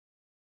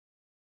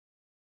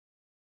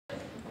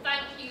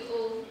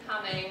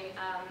incoming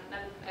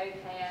members of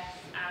OKS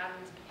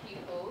and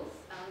pupils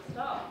and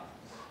staff.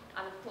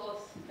 And of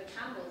course, the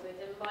Campbells, we're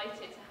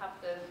delighted to have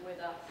them with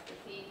us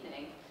this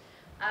evening.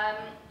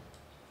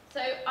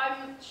 So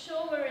I'm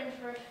sure we're in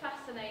for a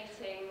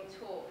fascinating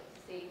talk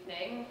this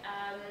evening.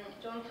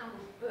 John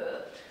Campbell's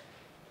book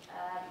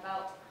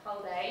about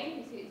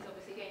Haldane, who he's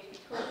obviously going to be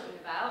talking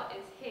about,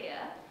 is here,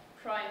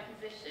 Prime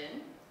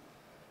Position.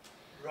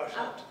 Rush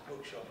out to the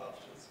bookshop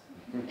afterwards.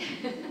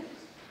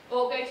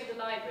 Or go to the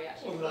library,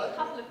 actually. We've got a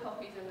couple of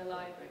copies in the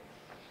library.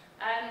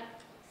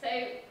 So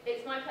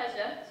it's my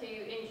pleasure to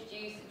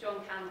introduce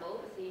John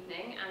Campbell this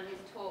evening and his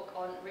talk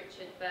on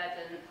Richard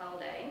Burdon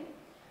Haldane,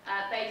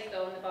 based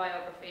on the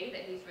biography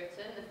that he's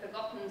written, The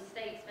Forgotten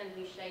Statesman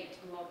Who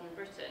Shaped Modern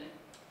Britain.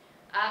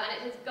 And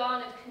it has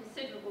garnered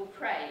considerable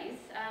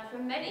praise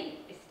from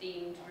many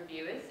esteemed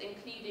reviewers,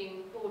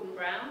 including Gordon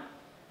Brown,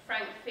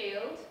 Frank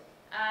Field,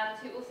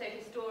 to also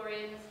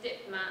historians,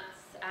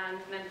 diplomats, and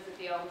members of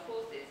the armed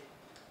forces.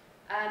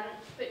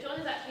 But John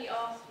has actually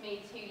asked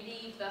me to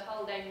leave the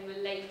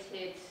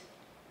Haldane-related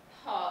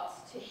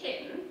parts to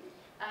him,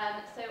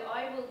 so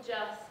I will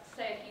just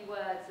say a few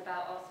words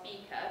about our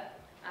speaker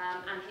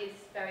and his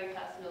very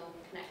personal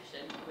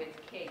connection with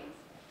Kings.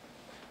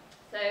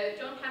 So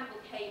John Campbell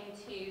came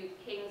to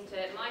King's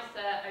to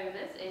Meister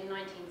Owners in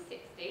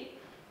 1960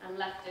 and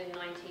left in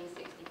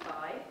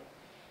 1965.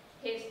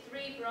 His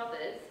three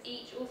brothers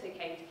each also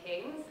came to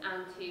King's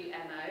and to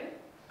MO.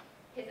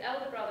 His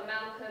elder brother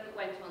Malcolm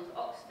went on to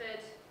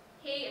Oxford,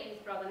 he and his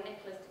brother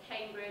Nicholas to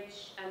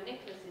Cambridge, and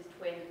Nicholas's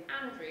twin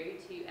Andrew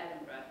to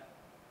Edinburgh.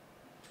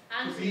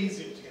 It was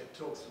easier to get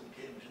talks from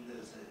Cambridge in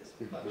those days.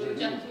 We were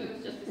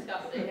just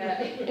discussing.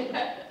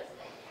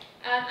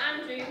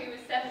 Andrew, who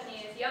was 7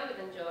 years younger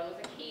than John, was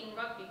a keen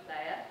rugby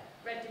player,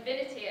 read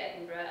divinity at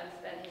Edinburgh and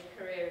spent his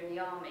career in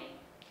the army.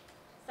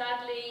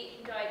 Sadly,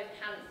 he died of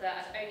cancer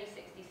at only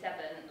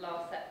 67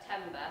 last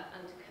September,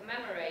 and to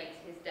commemorate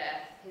his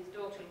death, his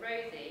daughter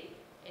Rosie,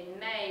 in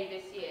May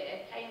this year,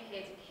 came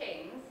here to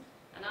King's,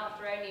 and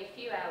after only a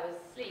few hours'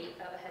 sleep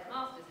at the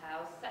headmaster's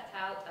house, set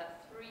out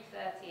at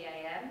 3:30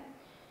 AM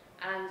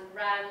and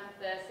ran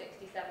the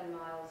 67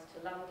 miles to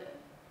London.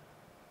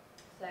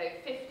 So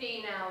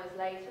 15 hours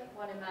later,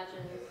 one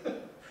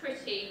imagines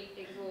pretty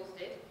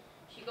exhausted,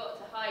 she got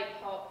to Hyde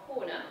Park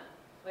Corner,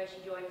 where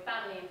she joined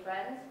family and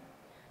friends,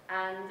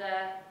 and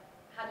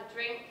had a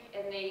drink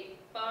in the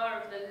bar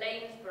of the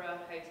Lanesborough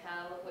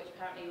Hotel, which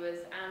apparently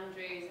was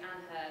Andrew's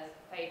and hers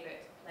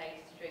favourite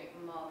place to drink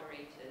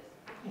margaritas,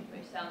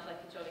 which sounds like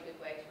a jolly good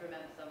way to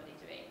remember somebody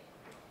to me.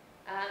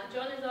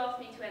 John has asked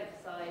me to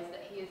emphasise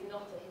that he is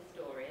not a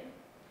historian.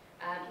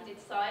 He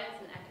did science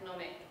and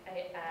economic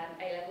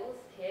A-levels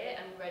here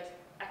and read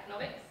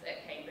economics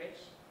at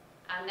Cambridge,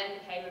 and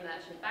then became a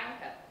merchant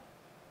banker,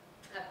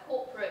 a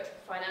corporate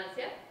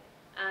financier,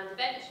 and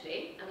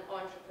eventually an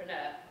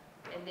entrepreneur,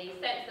 in the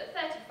sense that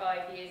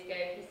 35 years ago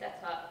he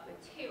set up with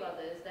two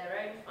others their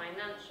own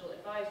financial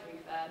advisory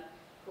firm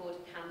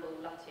called Campbell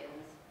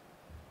Lutyens.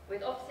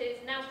 With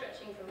offices now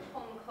stretching from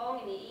Hong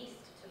Kong in the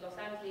east to Los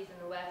Angeles in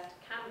the west,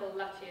 Campbell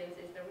Lutyens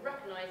is the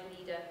recognised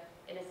leader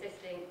in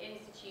assisting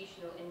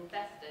institutional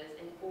investors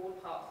in all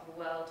parts of the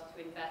world to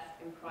invest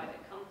in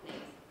private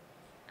companies,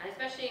 and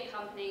especially in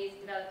companies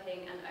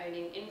developing and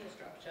owning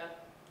infrastructure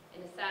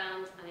in a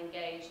sound and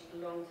engaged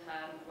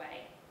long-term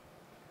way.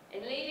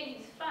 In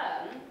leading his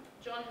firm,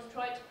 John has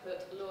tried to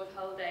put Lord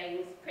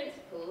Haldane's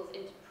principles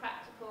into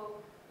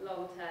practical,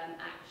 long-term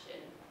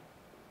action.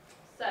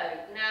 So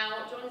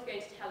now John is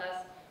going to tell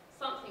us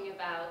something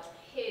about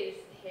his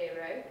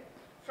hero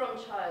from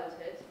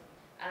childhood,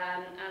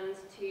 and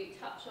to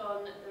touch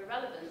on the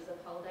relevance of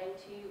Haldane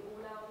to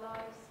all our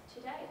lives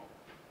today.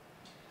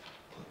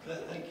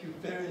 Well, thank you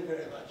very,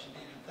 very much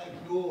indeed, and thank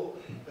you all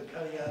for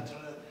coming out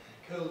on a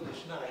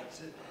coldish night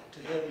to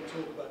hear me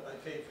talk about my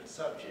favourite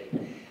subject.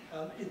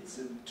 It's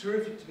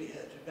terrific to be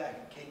here, to be back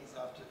at King's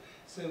after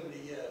so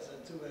many years,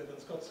 and to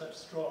everyone's got such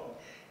strong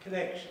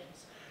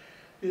connections.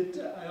 But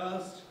I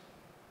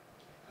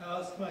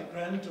asked my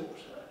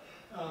granddaughter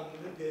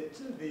that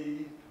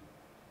the,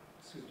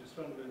 excuse me, just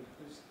one moment,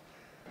 please.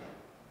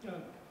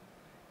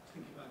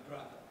 Thinking of my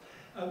brother.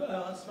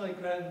 I asked my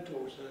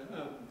granddaughter,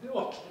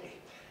 Otley,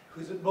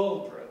 who's at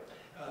Marlborough,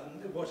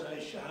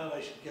 how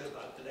I should go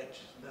about the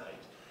lecture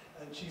tonight.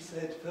 And she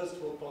said, first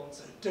of all,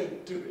 Bonzo,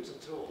 don't do it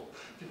at all.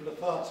 People are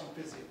far too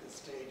busy at this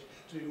stage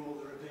doing all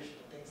the revision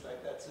and things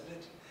like that, so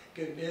don't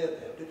go near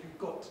there. But if you've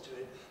got to do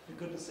it, for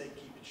goodness sake,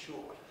 keep it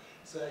short.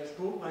 So I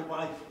brought my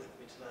wife with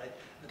me tonight,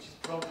 and she's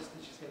promised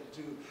that she's going to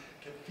do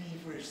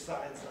feverish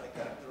science like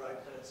that at the right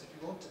time. So if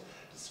you want to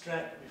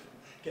distract me from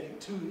getting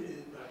too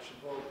much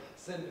involved,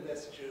 send a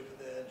message over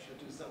there, and she'll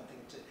do something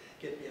to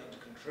get me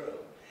under control.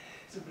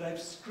 So, but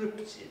I've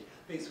scripted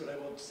basically what I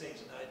want to say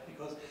tonight,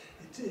 because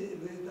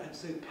I'm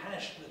so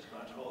passionate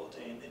about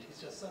Haldane that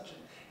he's just such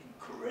an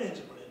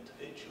incredible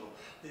individual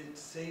that it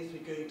saves me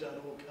going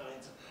down all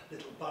kinds of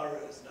little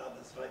burrows and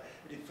others if I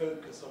really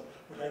focus on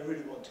what I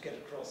really want to get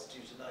across to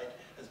you tonight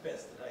as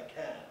best that I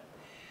can.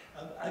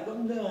 I've got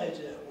no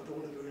idea what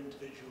all of your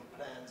individual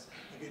plans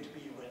are going to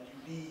be when you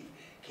leave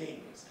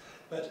kings.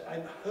 But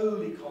I'm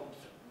wholly confident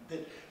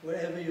that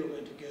wherever you're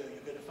going to go,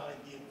 you're going to find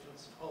the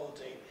influence of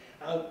Haldane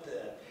out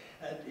there.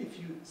 And if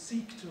you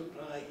seek to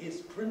apply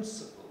his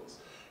principles,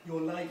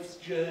 your life's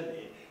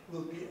journey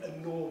will be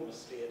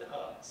enormously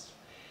enhanced.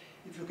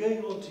 If you're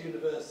going on to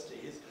university,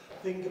 his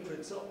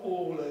fingerprints are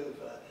all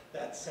over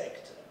that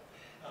sector.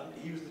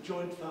 He was the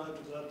joint founder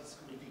of the London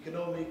School of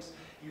Economics.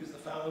 He was the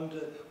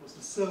founder, was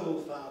the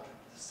sole founder,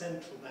 the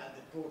central man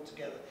that brought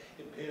together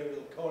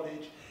Imperial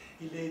College.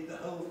 He laid the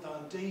whole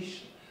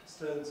foundation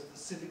stones of the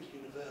civic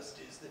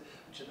universities,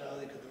 which are now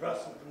the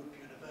Russell Group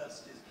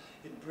universities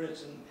in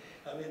Britain.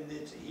 In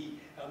that he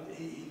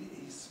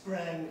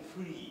sprang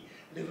free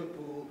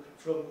Liverpool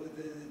from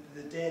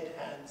the dead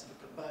hands of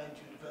a combined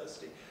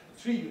university,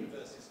 three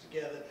universities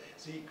together.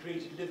 So he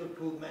created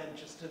Liverpool,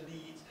 Manchester,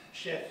 Leeds,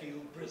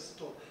 Sheffield,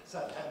 Bristol,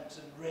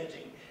 Southampton,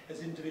 Reading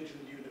as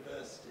individual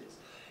universities.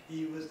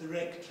 He was the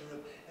rector of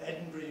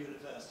Edinburgh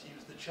University. He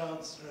was the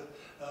chancellor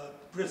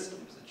of Bristol.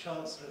 He was the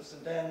chancellor of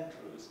St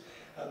Andrews.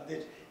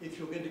 That if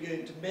you're going to go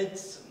into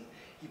medicine,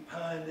 he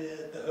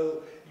pioneered the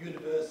whole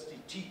university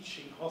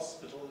teaching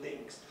hospital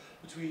links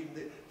between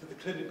for the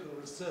clinical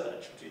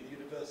research between the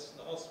universities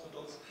and the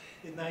hospitals.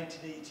 In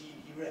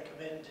 1918, he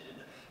recommended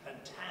in a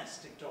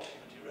fantastic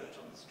document he wrote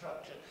on the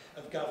structure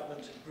of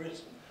government in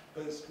Britain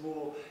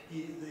post-war.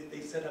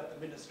 They set up the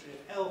Ministry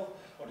of Health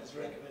on his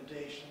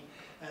recommendation,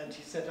 and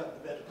he set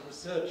up the Medical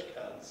Research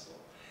Council.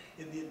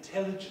 In the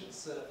intelligence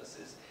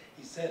services,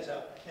 he set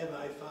up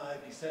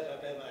MI5, he set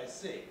up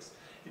MI6.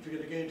 If you're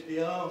going to go into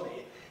the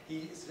army,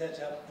 he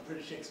set up the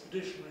British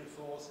Expeditionary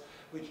Force,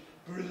 which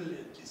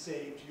brilliantly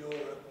saved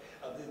Europe.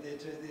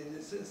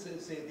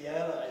 Saved the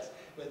Allies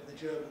when the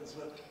Germans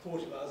were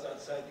 40 miles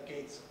outside the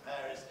gates of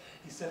Paris.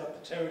 He set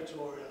up the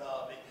Territorial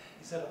Army.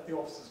 He set up the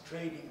Officers'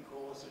 Training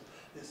Corps,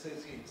 the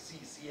associated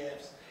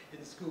CCFs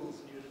in schools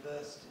and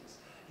universities.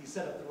 He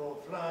set up the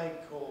Royal Flying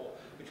Corps,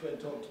 which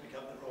went on to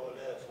become the Royal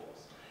Air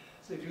Force.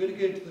 So if you're going to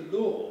go into the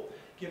law,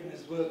 given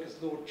his work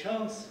as Lord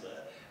Chancellor,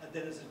 and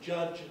then as a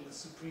judge in the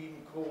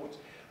Supreme Court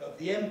of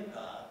the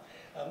Empire,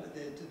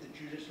 the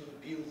Judicial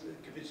Appeals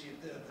Committee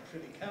of the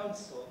Privy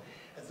Council,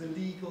 as a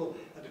legal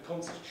and a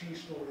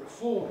constitutional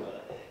reformer,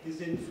 his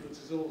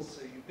influence is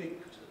also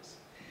ubiquitous.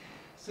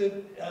 So,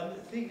 and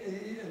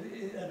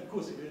of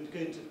course, if you're going to go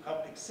into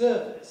public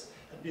service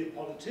and be a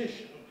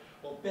politician,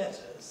 or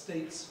better, a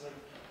statesman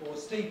or a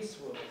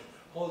stateswoman,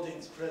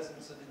 Haldane's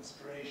presence and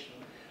inspiration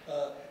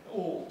are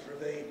all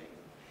prevailing.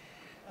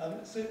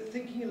 So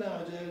thinking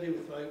aloud earlier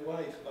with my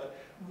wife about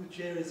which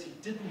areas he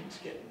didn't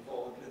get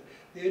involved with,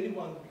 the only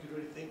one we could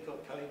really think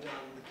of coming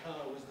down in the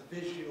car was the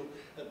visual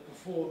and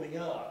performing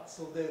arts,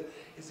 although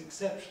his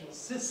exceptional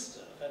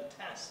sister, a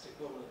fantastic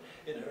woman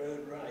in her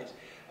own right,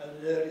 and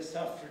an early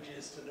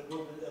suffragist and a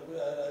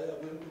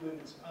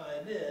women's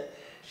pioneer,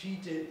 she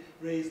did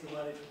raise the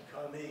money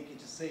from Carnegie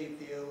to save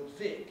the old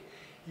Vic.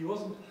 He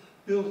wasn't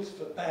built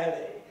for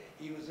ballet.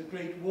 He was a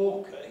great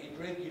walker. He'd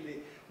regularly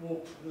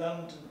walk from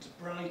London to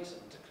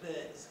Brighton to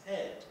clear his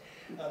head.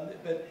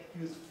 But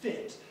he was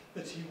fit,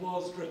 but he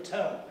was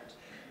rotund.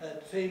 And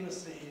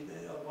famously,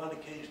 on one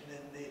occasion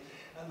in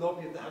the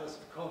lobby of the House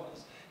of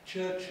Commons,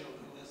 Churchill,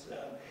 who was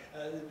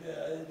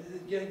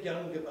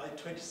younger by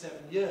 27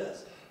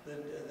 years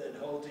than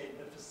Haldane,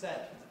 but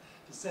sat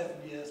for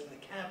 7 years in the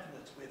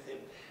cabinet with him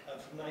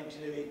from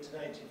 1908 to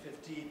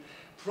 1915,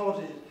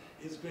 prodded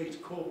his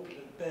great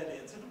corpulent belly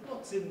and said,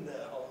 "What's in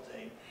there,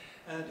 Haldane?"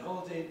 And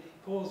Haldane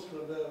paused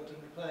for a moment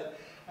and replied,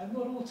 "I'm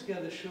not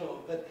altogether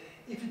sure, but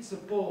if it's a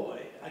boy,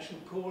 I shall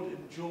call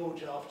him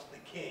George after the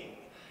King.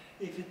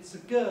 If it's a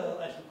girl,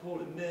 I shall call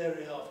him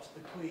Mary after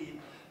the Queen.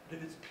 But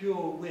if it's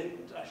pure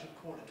wind, I shall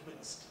call it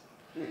Winston."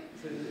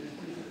 So you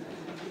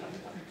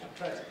can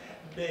try to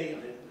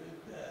nail him.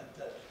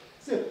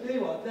 So there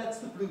you are, that's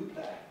the blue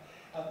plaque.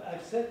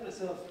 I've set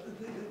myself a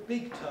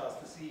big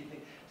task this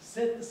evening to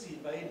set the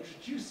scene by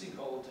introducing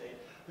Haldane,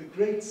 the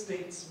great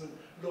statesman,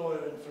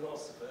 lawyer and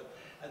philosopher,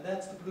 and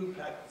that's the blue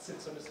plaque that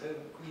sits on his home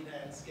at Queen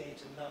Anne's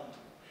Gate in London.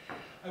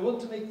 I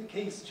want to make the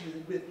case to you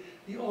that with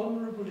the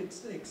honourable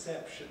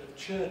exception of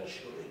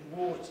Churchill in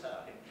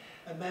wartime,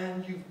 a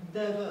man you've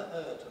never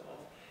heard of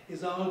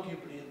is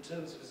arguably, in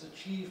terms of his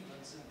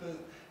achievements in both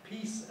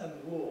peace and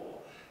war,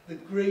 the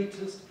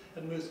greatest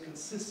and most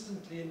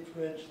consistently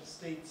influential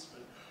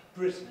statesman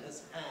Britain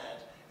has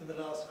had in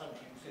the last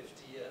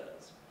 150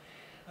 years.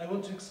 I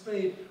want to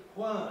explain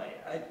why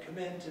I'd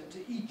commend him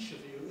to each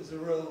of you as a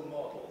role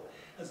model,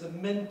 as a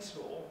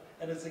mentor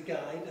and as a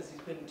guide, as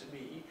he's been to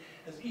me,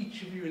 as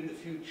each of you in the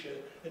future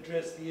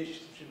address the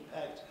issues which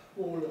impact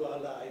all of our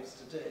lives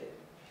today.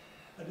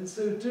 And in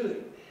so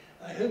doing,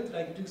 I hope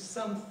that I can do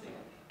something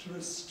to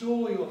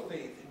restore your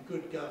faith in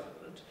good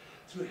government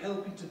through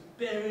helping to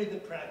bury the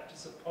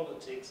practice of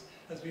politics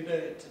as we know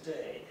it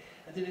today,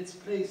 and in its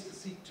place to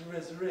seek to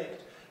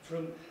resurrect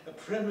from a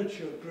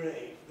premature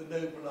grave the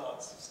noble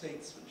arts of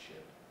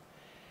statesmanship.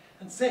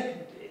 And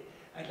secondly,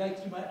 I'd like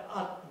to do my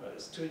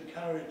utmost to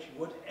encourage you,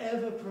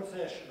 whatever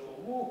profession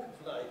or walk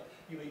of life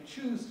you may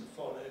choose to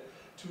follow,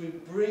 to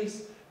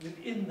embrace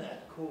within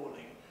that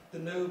calling the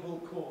noble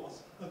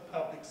cause of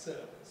public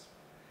service.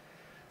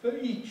 For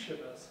each of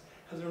us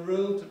has a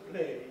role to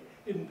play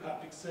in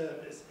public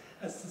service,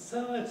 as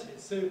society,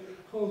 so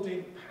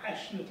Haldane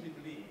passionately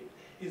believed,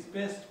 is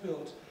best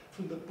built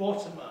from the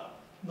bottom up,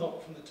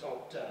 not from the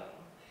top down.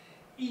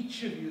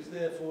 Each of you is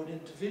therefore an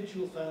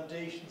individual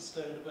foundation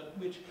stone upon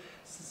which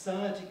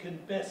society can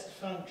best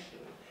function,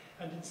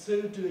 and in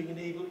so doing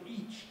enable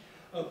each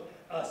of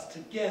us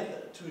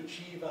together to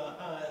achieve our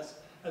highest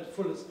and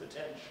fullest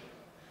potential.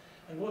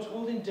 And what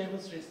Haldane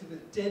demonstrates that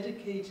with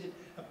dedicated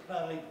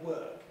applied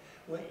work,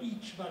 we're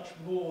each much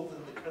more than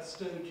the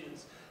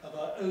custodians of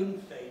our own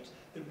fate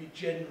than we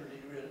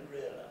generally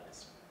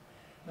realize.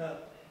 Now,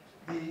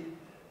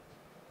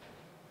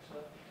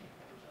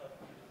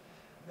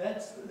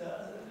 that's the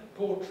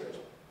portrait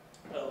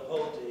of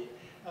Haldane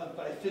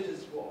by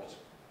Fitters Watt.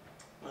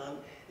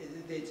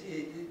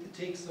 It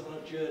takes them on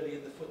a journey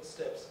in the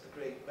footsteps of the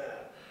great man.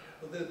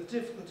 Although the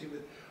difficulty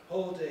with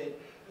Haldane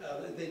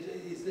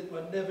is that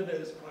one never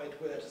knows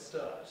quite where to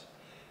start.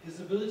 His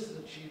abilities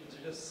and achievements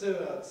are just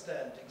so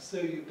outstanding,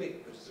 so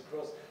ubiquitous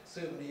across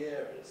so many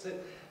areas. So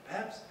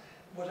perhaps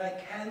what I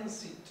can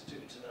seek to do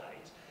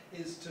tonight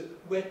is to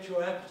whet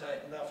your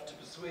appetite enough to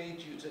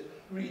persuade you to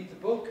read the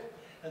book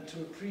and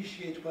to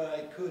appreciate why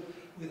I could,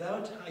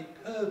 without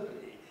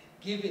hyperbole,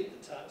 give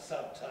it the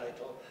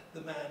subtitle,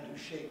 The Man Who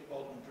Shaped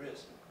Modern Britain.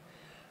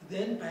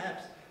 Then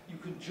perhaps you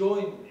can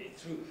join me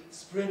through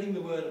spreading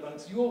the word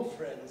amongst your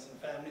friends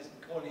and families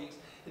and colleagues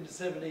in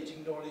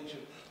disseminating knowledge of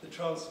the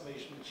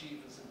transformational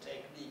achievements and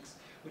techniques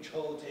which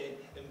Haldane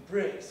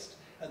embraced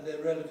and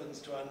their relevance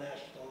to our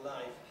national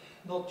life,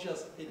 not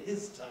just in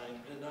his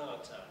time, but in our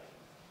time.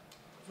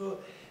 For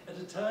at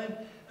a time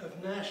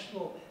of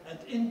national and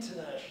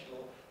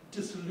international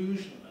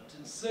disillusionment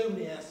in so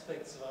many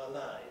aspects of our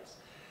lives,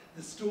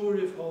 the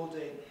story of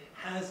Haldane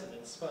has an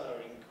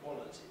inspiring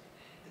quality.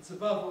 It's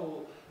above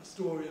all a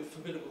story of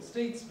formidable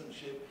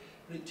statesmanship,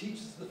 but it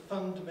teaches the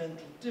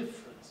fundamental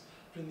difference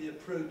between the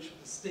approach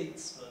of the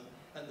statesman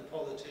and the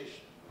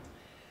politician.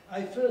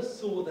 I first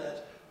saw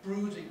that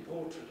brooding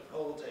portrait of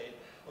Haldane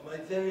on my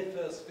very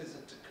first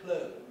visit to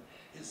Clone,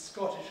 his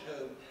Scottish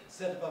home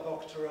set above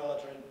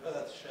Auchterarder in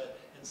Perthshire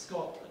in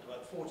Scotland,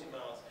 about 40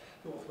 miles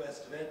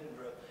northwest of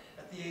Edinburgh,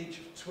 at the age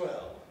of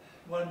 12,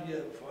 1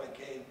 year before I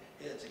came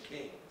here to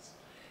King's.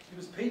 It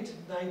was painted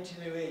in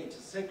 1908 as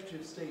Secretary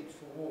of State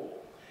for War,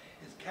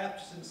 his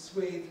captain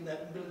swathed in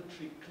that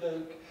military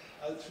cloak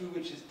through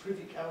which his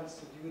Privy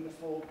Council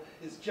uniform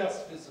is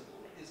just visible,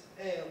 his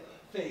pale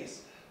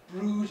face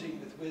brooding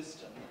with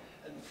wisdom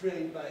and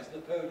framed by his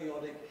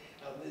Napoleonic,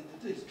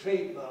 his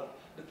trademark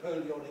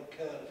Napoleonic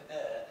curl of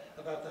hair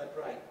about that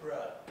bright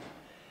brow.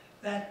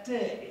 That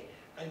day,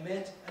 I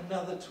met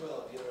another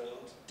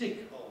 12-year-old,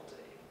 Dick Haldane,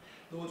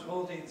 Lord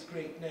Haldane's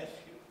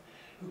great-nephew,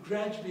 who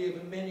gradually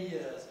over many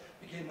years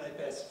became my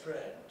best friend.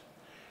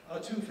 Our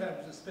two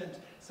families have spent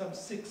some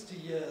 60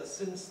 years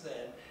since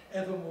then,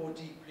 ever more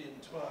deeply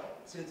entwined.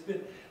 So it's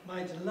been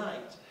my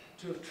delight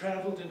to have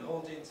travelled in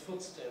Haldane's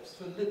footsteps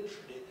for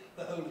literally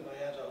the whole of my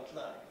adult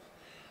life.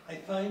 I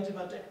find him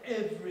under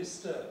every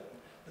stone,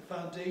 the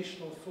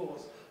foundational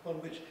force on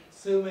which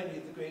so many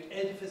of the great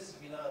edifices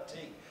we now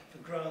take for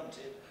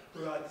granted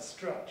were either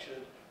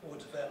structured or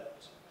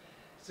developed.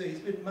 So he's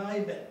been my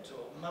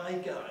mentor, my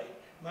guide,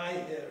 my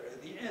hero,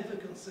 the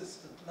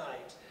ever-consistent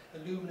light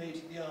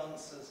illuminating the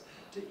answers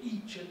to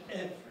each and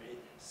every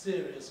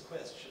serious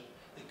question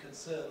that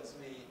concerns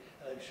me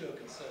and I'm sure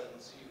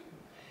concerns you.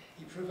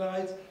 He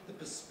provides the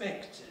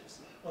perspectives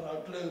on our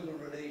global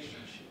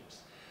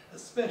relationships, a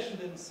special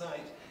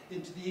insight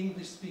into the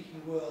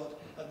English-speaking world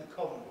and the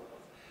Commonwealth,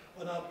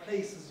 on our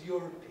place as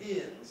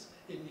Europeans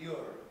in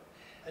Europe,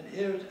 and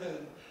here at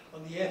home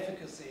on the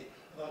efficacy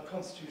of our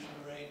constitutional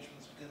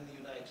arrangements within the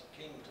United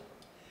Kingdom.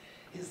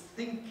 His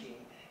thinking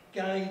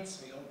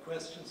guides me on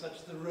questions such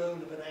as the role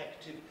of an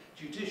active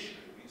judiciary.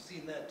 We've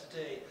seen that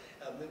today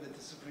with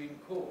the Supreme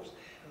Court,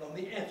 and on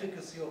the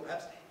efficacy, or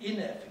perhaps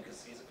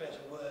inefficacy is a better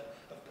word,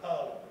 of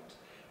Parliament,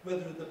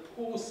 whether in the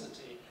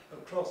paucity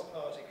of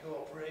cross-party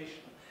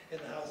cooperation in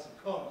the House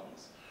of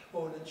Commons,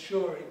 or in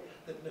ensuring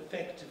that an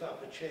effective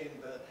upper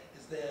chamber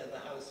is there in the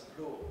House of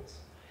Lords.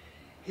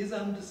 His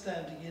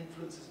understanding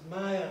influences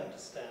my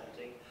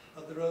understanding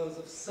of the roles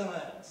of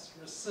science,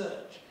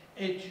 research,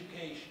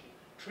 education,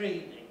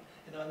 training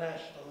in our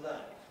national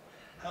life,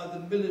 how the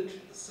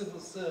military, the civil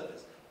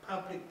service,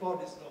 public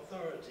bodies and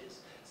authorities,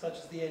 such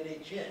as the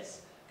NHS,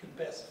 can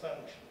best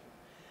function.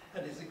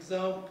 And his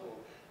example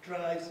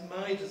drives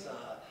my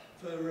desire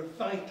for a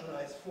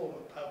revitalized form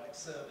of public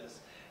service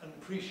and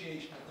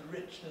appreciation of the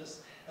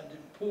richness and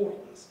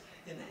importance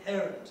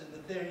inherent in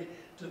the very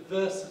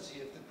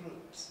diversity of the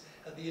groups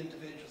and the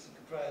individuals that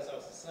comprise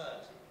our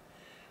society.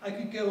 I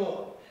could go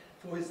on,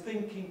 for his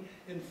thinking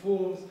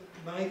informs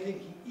my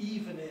thinking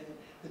even in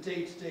the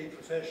day-to-day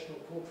professional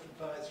corporate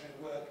advisory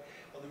work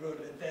on the role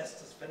of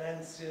investors,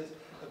 financiers,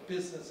 of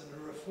business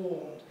and a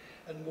reformed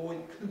and more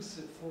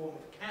inclusive form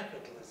of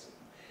capitalism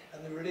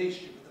and the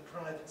relationship of the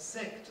private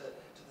sector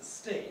to the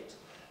state,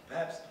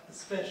 perhaps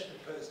especially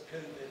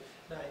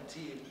post-COVID-19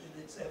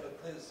 in its ever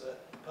closer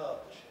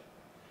partnership.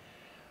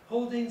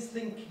 Haldane's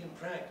thinking and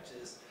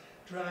practice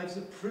drives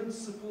a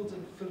principled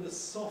and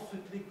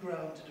philosophically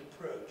grounded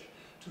approach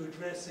to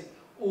addressing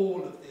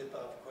all of the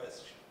above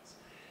questions.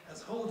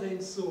 As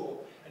Haldane saw,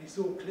 and he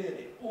saw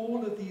clearly,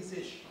 all of these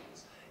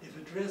issues, if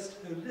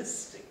addressed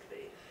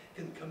holistically,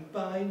 can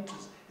combine to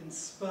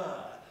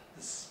inspire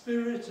the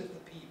spirit of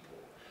the people,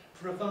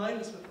 provide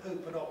us with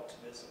hope and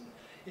optimism,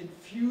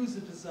 infuse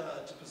a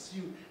desire to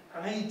pursue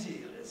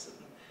idealism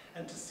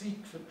and to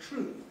seek for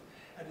truth,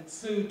 and in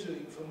so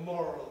doing for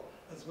moral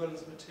as well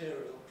as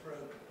material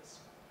progress.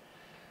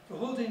 For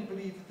Haldane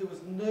believed that there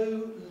was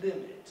no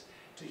limit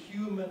to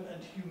human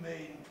and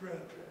humane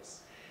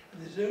progress,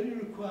 and it only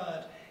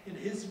required, in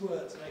his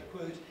words, and I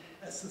quote,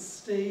 a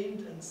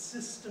sustained and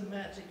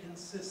systematic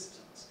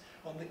insistence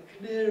on the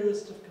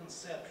clearest of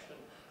conception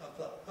of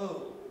the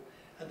whole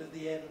and of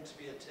the end to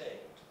be attained.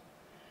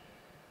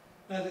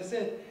 Now, as I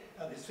said,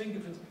 his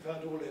fingerprints will be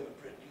found all over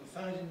Britain.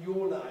 You'll find in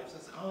your lives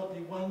there's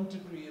hardly 1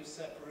 degree of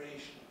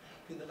separation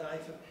between the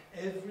life of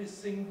every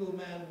single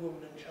man,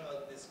 woman and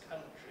child in this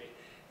country,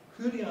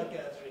 including our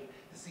gathering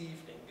this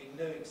evening, being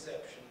no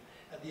exception,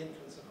 and the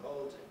influence of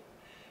Haldane.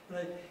 But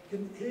I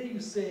can hear you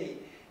say,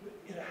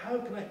 how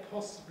can I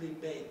possibly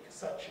make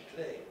such a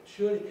claim?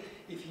 Surely,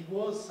 if he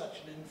was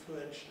such an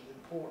influential and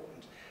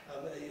important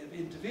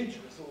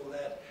individual as all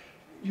that,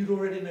 you'd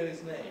already know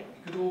his name.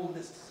 You could all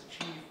list his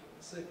achievements.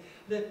 So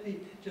let me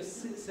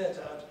just set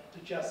out to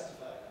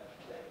justify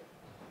that claim.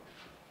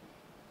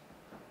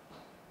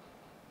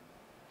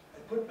 I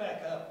put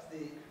back up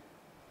the,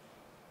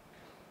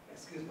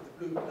 excuse me,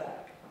 the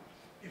blue-black.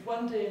 If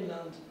one day in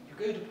London you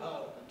go to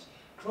Parliament,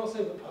 cross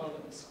over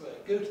Parliament Square,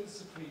 go to the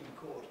Supreme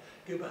Court,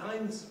 go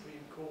behind the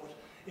Supreme Court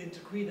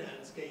into Queen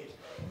Anne's Gate,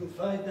 you'll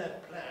find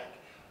that plaque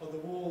on the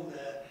wall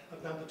there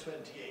of number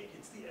 28.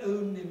 It's the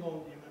only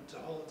monument to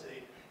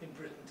Haldane in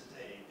Britain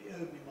today, the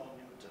only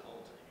monument to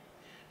Haldane,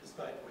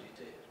 despite what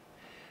he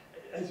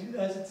did.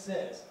 As it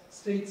says,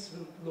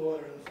 statesman,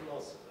 lawyer and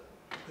philosopher,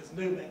 there's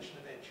no mention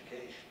of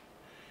education.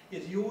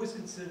 Yet he always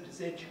considered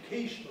his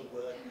educational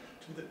work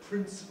to be the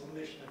principal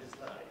mission of his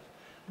life,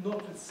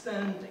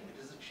 notwithstanding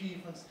that his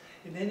achievements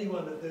in any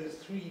one of those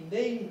 3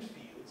 named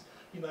fields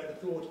you might have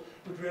thought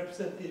would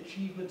represent the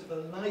achievement of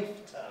a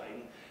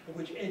lifetime of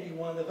which any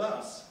one of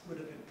us would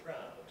have been proud.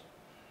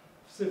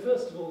 So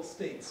first of all,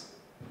 statesman.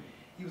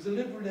 He was a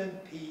Liberal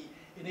MP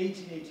in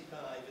 1885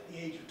 at the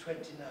age of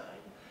 29,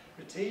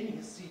 retaining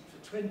his seat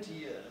for 20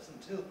 years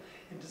until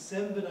in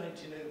December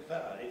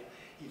 1905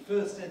 he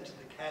first entered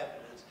the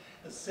cabinet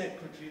as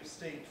Secretary of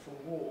State for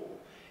War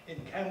in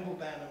Campbell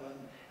Bannerman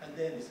and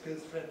then his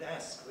close friend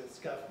Asquith's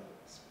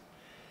governments.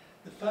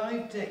 The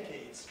 5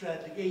 decades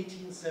straddling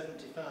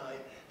 1875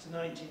 to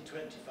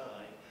 1925,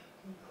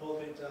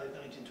 Haldane died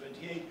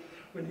 1928,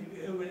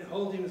 when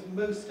Haldane was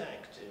most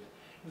active,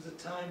 was a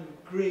time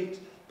of great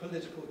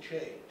political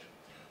change.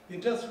 The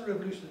Industrial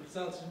Revolution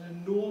resulted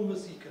in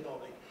enormous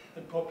economic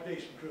and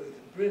population growth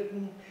in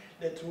Britain,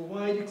 led to a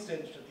wide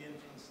extension of the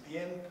influence of the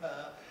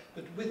empire,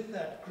 but with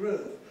that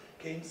growth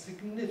came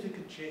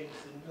significant changes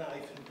in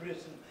life in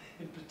Britain,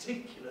 in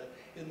particular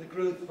in the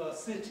growth of our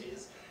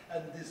cities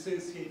and the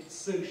associated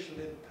social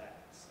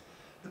impacts.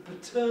 The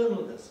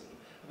paternalism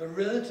of a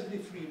relatively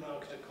free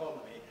market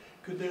economy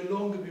could no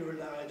longer be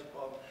relied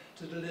upon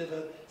to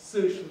deliver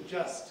social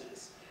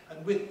justice,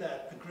 and with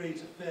that the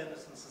greater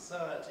fairness in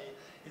society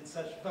in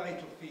such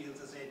vital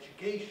fields as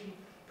education,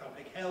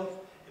 public health,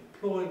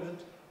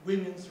 employment,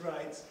 women's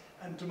rights,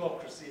 and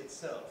democracy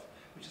itself,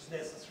 which is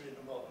necessary in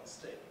a modern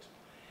state.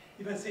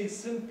 If I say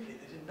simply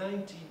that in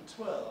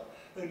 1912,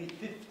 only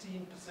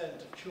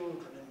 15% of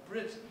children in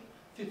Britain,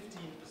 15%,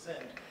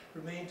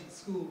 remained at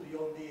school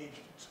beyond the age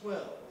of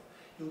 12,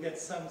 you'll get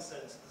some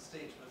sense of the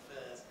state of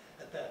affairs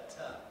at that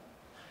time.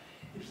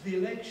 It was the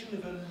election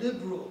of a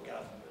Liberal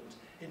government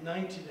in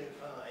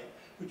 1905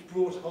 which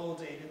brought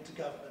Haldane into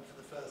government for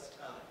the first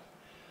time.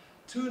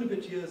 2 and a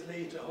bit years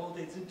later,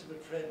 Haldane's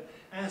intimate friend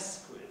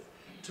Asquith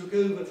took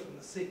over from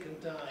the sick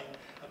and dying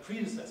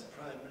predecessor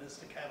Prime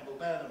Minister Campbell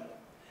Bannerman.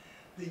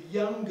 The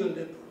younger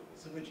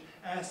Liberals, in which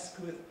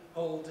Asquith,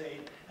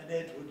 Haldane and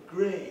Edward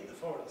Grey, the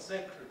Foreign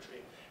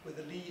Secretary, were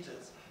the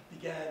leaders,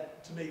 began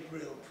to make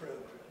real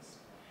progress.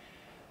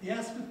 The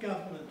Asquith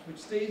government, which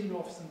stayed in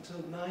office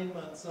until 9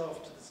 months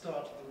after the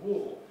start of the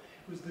war,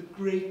 was the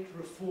great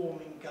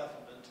reforming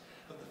government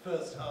of the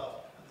first half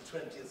of the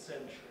 20th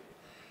century.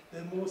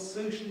 Their more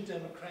socially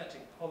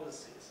democratic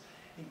policies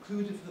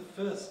included for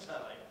the first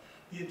time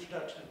the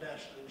introduction of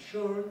national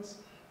insurance,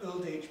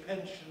 old age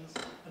pensions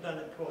and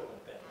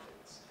unemployment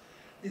benefits.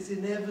 This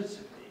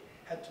inevitably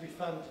had to be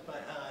funded by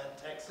higher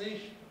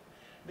taxation,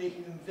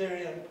 making them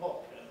very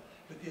unpopular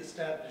with the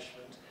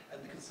establishment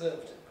and the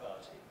Conservative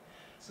Party.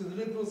 So the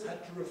Liberals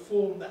had to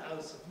reform the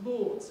House of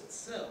Lords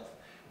itself,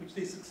 which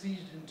they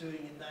succeeded in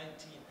doing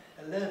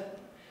in 1911,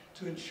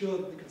 to ensure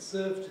that the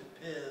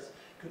Conservative peers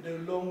could no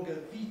longer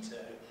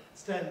veto,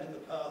 stand in the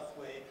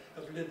pathway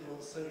of liberal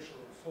social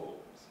reforms.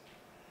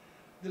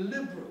 The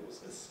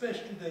Liberals,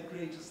 especially their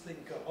greatest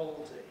thinker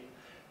Haldane,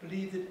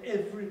 believed that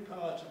every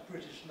part of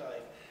British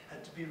life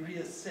had to be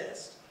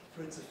reassessed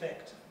for its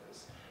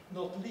effectiveness,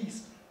 not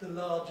least the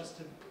largest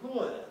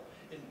employer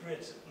in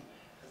Britain,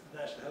 as the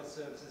National Health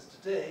Service is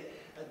today,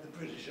 and the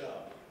British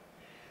Army.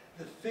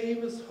 The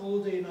famous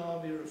Haldane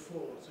Army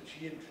reforms, which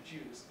he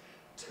introduced,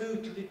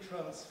 totally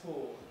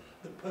transformed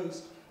the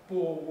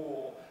post-Boer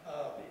War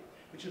army,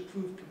 which had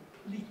proved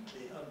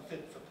completely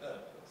unfit for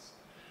purpose.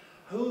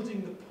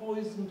 Holding the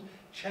poisoned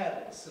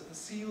chalice of the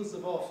seals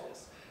of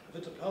office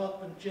of a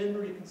department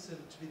generally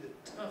considered to be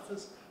the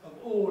toughest of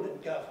all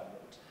in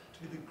government,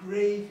 to be the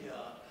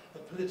graveyard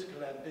of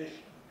political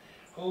ambition,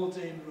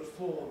 Haldane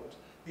reformed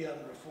the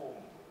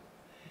unreformable.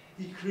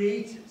 He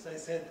created, as I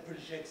said, the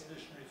British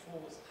Expeditionary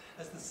Force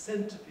as the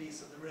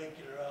centrepiece of the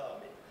regular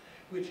army,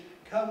 which,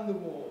 come the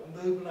war,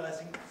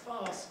 mobilising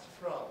fast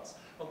France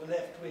on the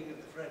left wing of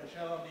the French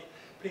army,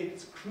 played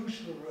its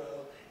crucial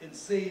role in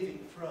saving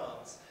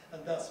France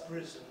and thus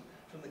Britain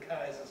from the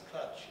Kaiser's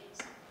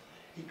clutches.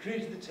 He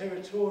created the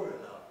Territorial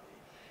Army.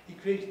 He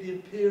created the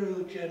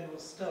Imperial General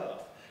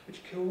Staff,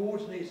 which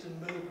coordinated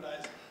and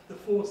mobilised the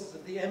forces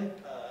of the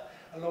Empire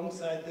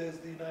alongside those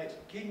of the United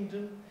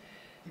Kingdom.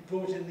 He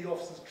brought in the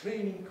Officers'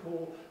 Training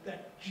Corps,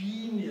 that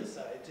genius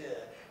idea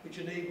which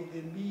enabled the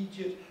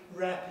immediate,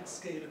 rapid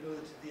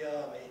scalability of the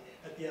army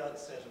at the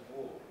outset of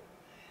war.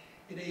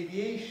 In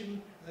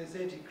aviation, as I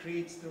said, he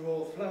creates the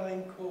Royal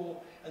Flying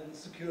Corps and the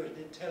Security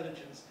and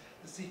Intelligence,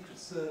 the Secret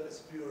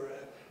Service Bureau,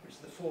 which is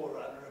the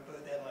forerunner of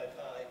both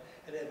MI5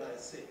 and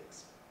MI6.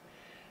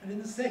 And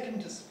in the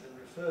second discipline,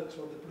 referred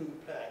to on the blue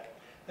plaque,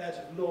 that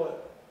of lawyer,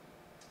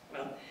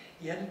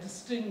 he had a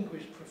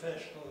distinguished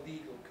professional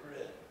legal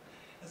career.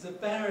 As a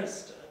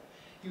barrister,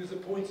 he was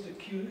appointed a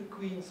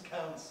Queen's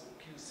Counsel,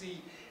 QC,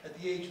 at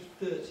the age of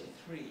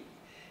 33.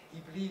 He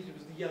believed he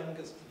was the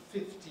youngest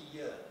of 50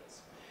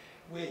 years,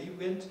 where he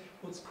went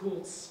what's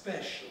called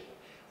special,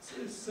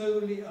 so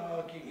solely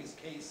arguing his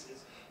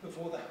cases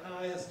before the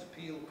highest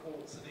appeal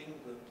courts of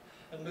England,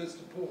 and most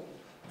important,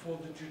 before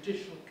the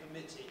Judicial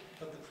Committee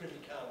of the Privy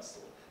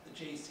Council,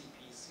 the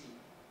JCPC.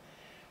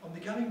 On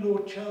becoming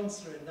Lord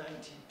Chancellor in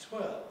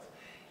 1912,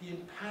 he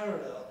in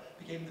parallel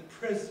became the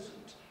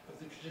President of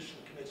the Judicial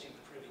Committee of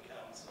the Privy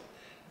Council.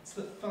 It's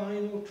the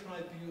final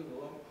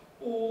tribunal on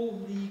all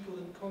legal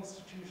and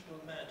constitutional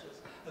matters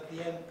of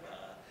the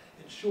Empire,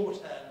 in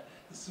shorthand,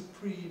 the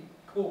Supreme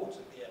Court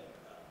of the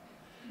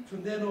Empire.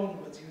 From then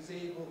onwards, he was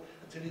able,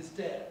 until his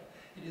death,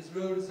 in his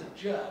role as a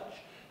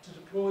judge, to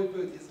deploy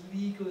both his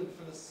legal and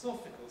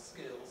philosophical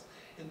skills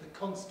in the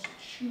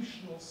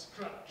constitutional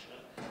structure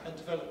and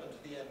development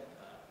of the Empire.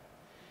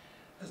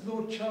 As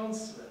Lord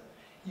Chancellor,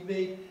 he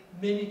made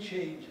many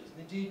changes,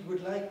 and indeed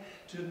would like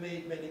to have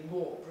made many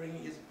more,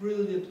 bringing his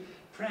brilliant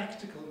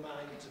practical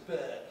mind to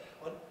bear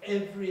on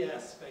every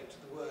aspect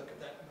of the work of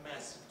that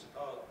massive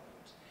department.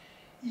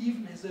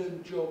 Even his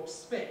own job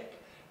spec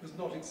was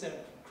not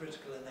exempt from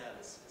critical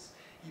analysis.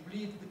 He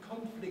believed that the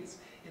conflicts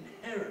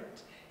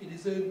inherent in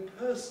his own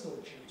personal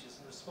duties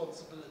and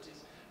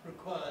responsibilities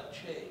required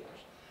change.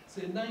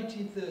 So in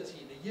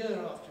 1913, a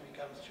year after he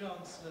becomes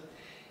Chancellor,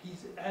 he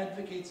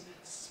advocates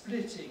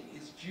splitting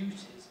his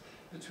duties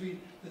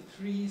between the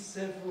three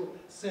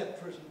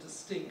separate and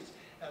distinct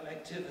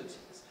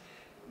activities.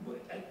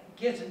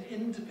 Get an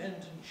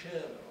independent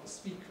chairman or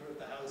Speaker of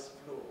the House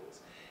of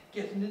Lords,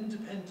 get an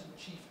independent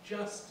Chief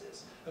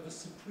Justice of a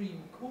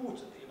Supreme Court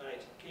of the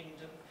United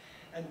Kingdom,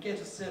 and get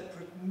a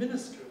separate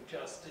Minister of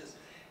Justice,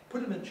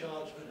 put him in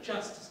charge of a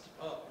Justice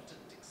Department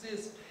that didn't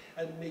exist,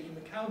 and make him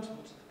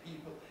accountable to the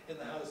people in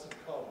the House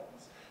of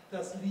Commons,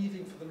 thus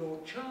leaving for the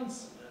Lord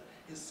Chancellor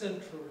his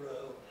central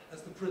role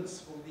as the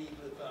principal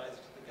legal advisor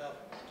to the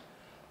government.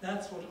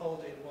 That's what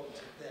Haldane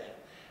wanted then.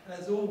 And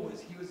as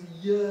always, he was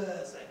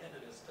years ahead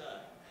of his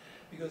time,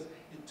 because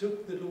it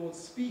took the Lord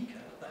Speaker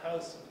of the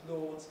House of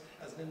Lords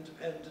as an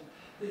independent,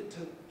 it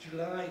took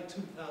July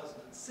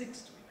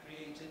 2006 to be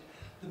created,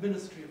 the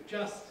Ministry of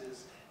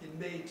Justice in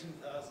May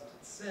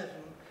 2007,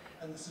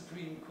 and the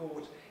Supreme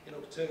Court in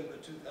October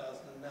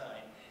 2009,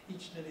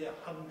 each nearly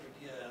 100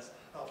 years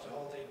after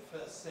Haldane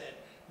first said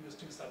we must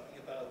do something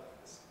about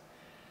this.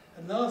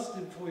 And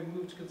lastly, before we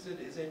move to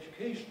consider his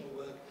educational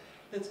work,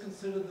 let's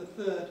consider the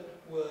third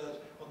word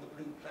on the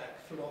blue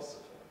plaque,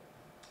 philosopher.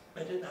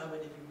 I don't know how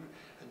many of you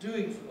are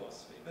doing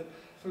philosophy, but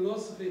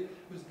philosophy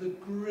was the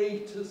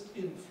greatest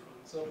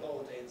influence on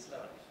Haldane's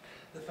life,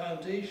 the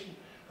foundation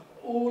of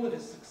all of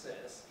his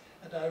success,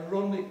 and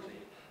ironically,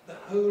 the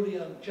wholly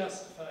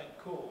unjustified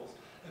cause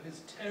of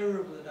his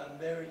terrible and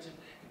unmerited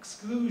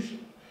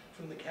exclusion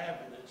from the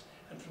cabinet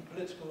and from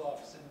political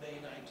office in May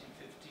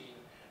 1915,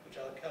 which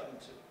I'll come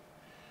to.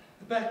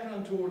 The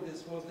background to all of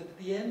this was that at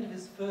the end of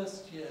his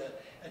first year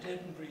at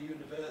Edinburgh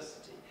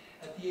University,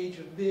 at the age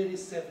of merely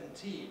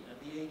 17,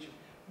 and the age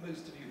of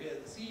most of you here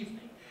this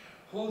evening,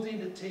 Haldane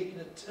had taken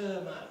a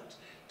term out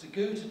to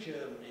go to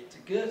Germany, to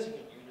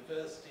Göttingen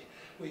University,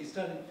 where he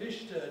studied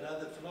Fichte and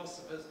other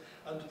philosophers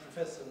under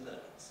Professor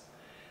Lertz.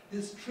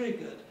 This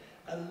triggered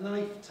a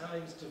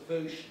lifetime's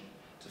devotion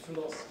to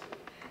philosophy,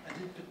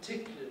 and in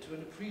particular to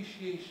an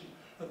appreciation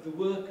of the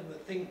work and the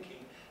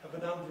thinking of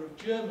a number of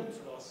German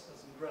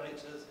philosophers and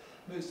writers,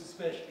 most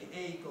especially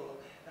Hegel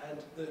and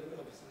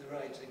obviously the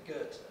writer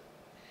Goethe.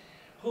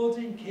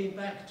 Haldane came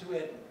back to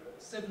Edinburgh,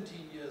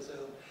 17 years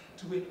old,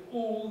 to win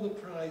all the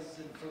prizes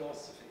in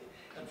philosophy,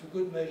 and for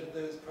good measure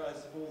those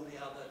prizes of all the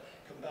other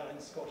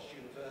combined Scottish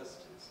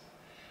universities.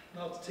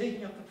 And after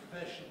taking up the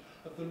profession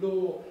of the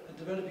law and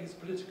developing his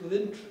political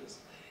interest,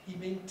 he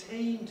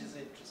maintained his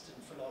interest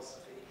in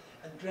philosophy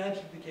and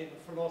gradually became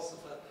a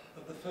philosopher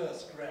of the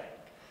first rank.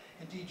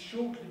 Indeed,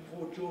 shortly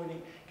before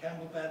joining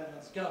Campbell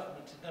Bannerman's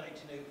government in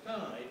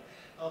 1905,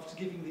 after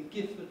giving the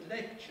Gifford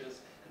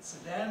Lectures at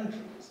St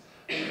Andrews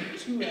over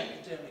 2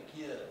 academic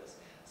years,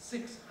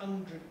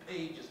 600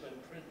 pages when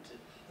printed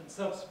and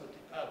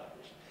subsequently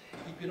published,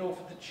 he'd been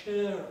offered the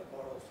chair of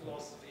moral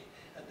philosophy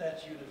at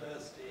that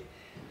university,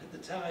 at the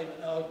time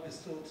and arguably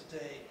still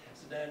today,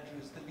 St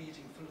Andrews, the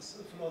leading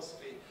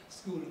philosophy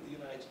school of the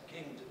United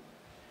Kingdom.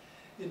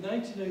 In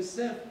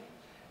 1907,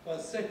 while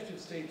Secretary of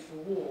State for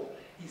War,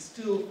 he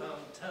still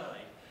found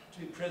time to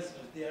be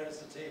president of the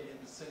Aristotelian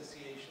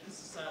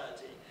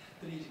Society,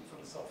 the leading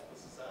philosophical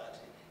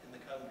society in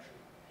the country.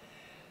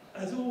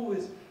 As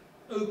always,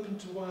 open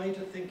to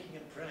wider thinking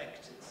and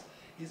practice,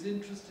 his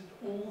interest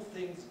in all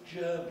things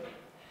German,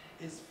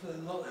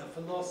 her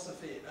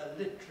philosophy, her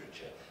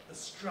literature, the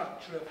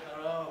structure of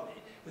her army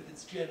with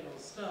its general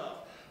staff,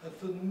 her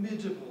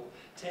formidable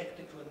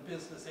technical and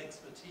business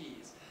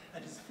expertise,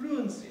 and his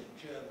fluency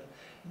in German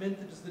meant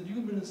that as the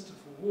new Minister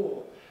for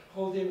War,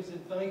 Haldane was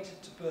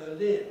invited to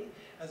Berlin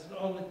as an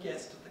honoured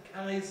guest of the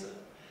Kaiser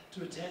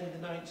to attend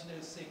the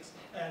 1906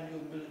 annual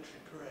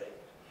military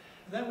parade.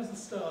 And that was the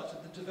start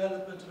of the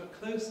development of a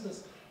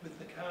closeness with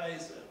the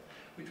Kaiser,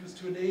 which was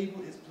to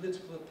enable his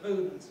political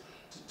opponents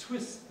to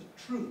twist the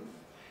truth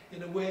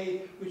in a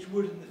way which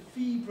would, in the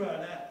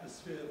febrile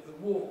atmosphere of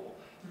the war,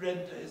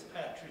 render his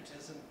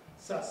patriotism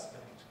suspect.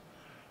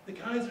 The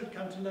Kaiser had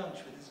come to lunch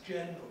with his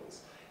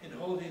generals in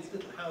Haldane's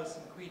little house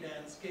in Queen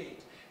Anne's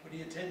Gate when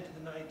he attended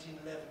the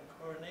 1911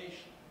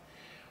 coronation.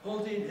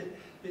 Haldane had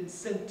been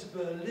sent to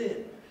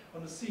Berlin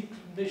on a secret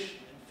mission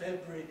in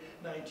February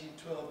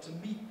 1912 to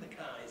meet the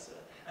Kaiser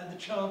and the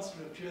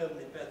Chancellor of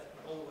Germany,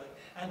 Bethmann Hollweg,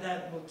 and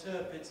Admiral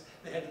Tirpitz,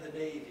 the head of the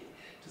Navy,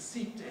 to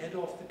seek to head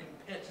off the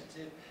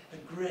competitive,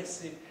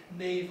 aggressive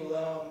naval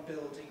arms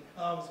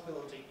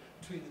building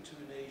between the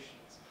two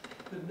nations.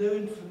 But no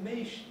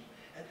information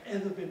had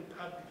ever been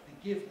publicly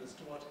given as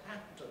to what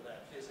happened on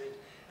that visit,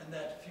 and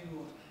that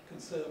fueled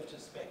conservative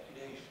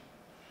speculation.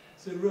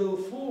 So roll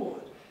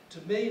forward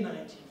to May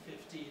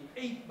 1915,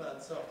 8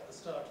 months after the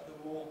start of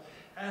the war,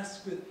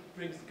 Asquith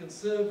brings the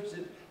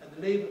Conservative and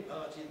the Labour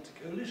Party into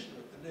coalition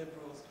with the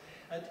Liberals,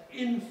 and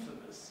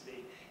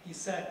infamously he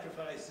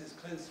sacrifices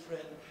close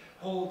friend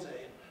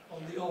Haldane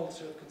on the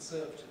altar of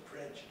conservative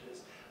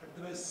prejudice, and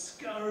the most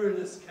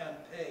scurrilous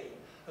campaign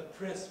of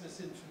press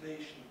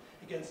misinformation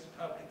against a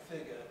public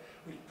figure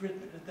which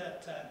Britain had at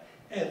that time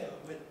ever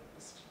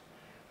witnessed.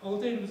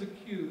 Haldane was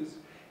accused,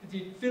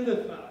 indeed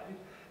vilified,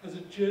 as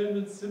a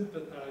German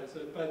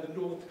sympathiser by the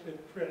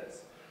Northcliffe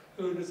press,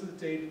 owners of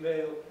the Daily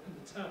Mail and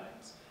the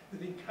Times,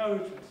 with the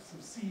encouragement of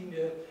some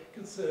senior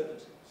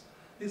conservatives.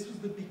 This was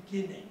the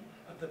beginning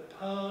of the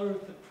power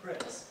of the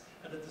press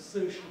and of the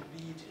social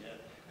media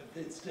of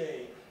its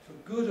day, for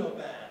good or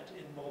bad,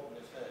 in modern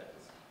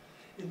affairs.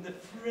 In the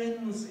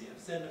frenzy of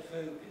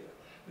xenophobia,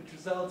 which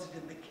resulted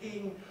in the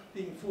king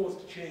being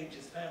forced to change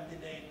his family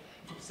name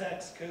from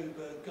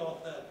Saxe-Coburg,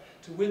 Gotha,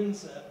 to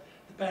Windsor,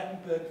 the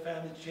Battenberg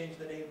family changed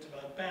their name to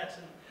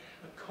Mountbatten,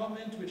 a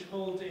comment which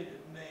Haldane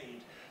had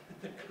made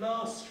that the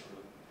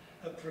classroom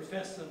of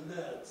Professor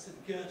Lertz in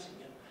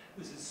Göttingen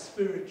was his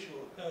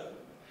spiritual home,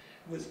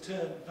 was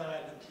turned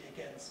violently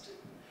against him.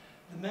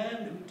 The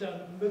man who'd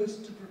done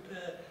most to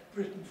prepare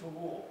Britain for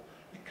war,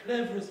 the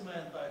cleverest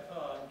man by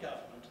far in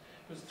government,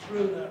 was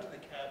thrown out of the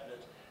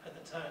cabinet at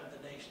the time of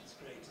the nation's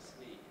greatest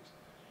need.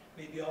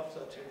 Maybe after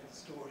I'll tell you the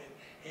story of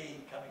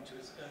Hayne coming to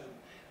his home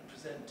and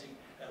presenting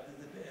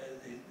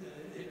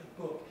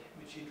a book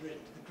which he'd written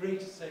to the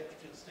greatest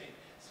Secretary of State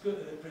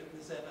Britain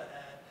has ever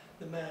had,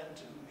 the man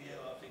to whom we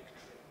owe our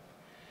victory.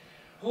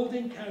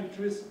 Haldane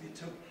characteristically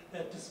took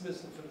that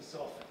dismissal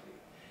philosophically.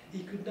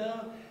 He could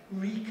now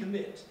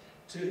recommit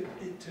to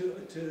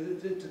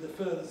the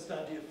further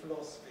study of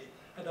philosophy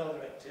and other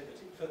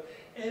activity. For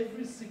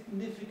every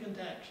significant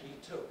action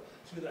he took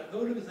through the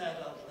whole of his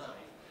adult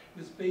life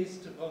was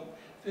based upon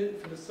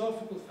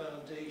philosophical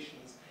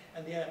foundations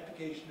and the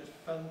application of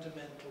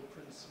fundamental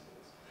principles.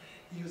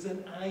 He was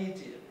an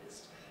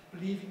idealist,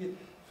 believing that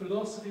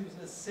philosophy was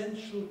an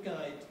essential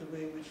guide to the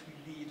way in which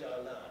we lead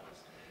our lives.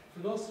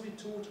 Philosophy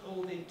taught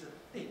Haldane to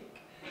think,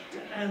 to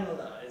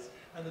analyse,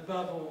 and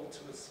above all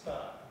to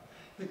aspire.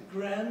 The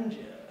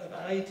grandeur of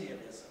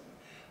idealism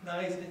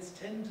lies in its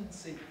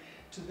tendency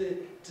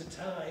to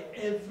tie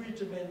every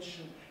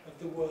dimension of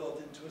the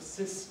world into a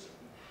system,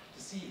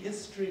 to see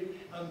history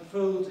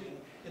unfolding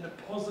in a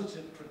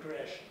positive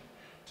progression,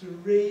 to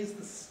raise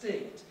the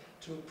state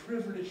to a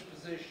privileged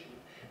position,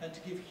 and to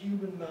give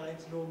human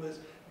minds an almost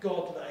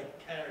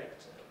godlike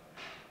character.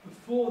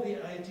 Before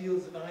the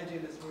ideals of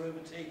idealism were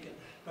overtaken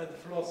by the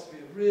philosophy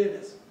of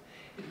realism,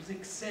 it was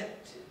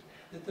accepted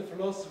that the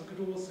philosopher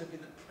could also be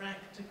the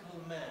practical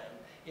man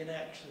in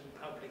action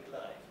in public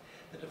life,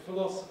 that a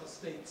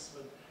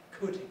philosopher-statesman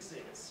could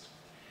exist.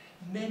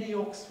 Many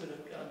Oxford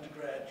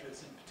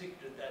undergraduates, in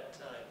particular at that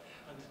time,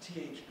 under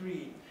T.H.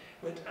 Green,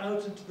 went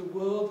out into the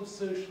world of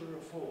social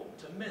reform,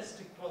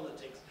 domestic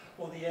politics,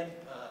 or the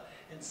empire,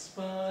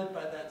 inspired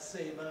by that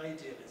same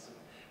idealism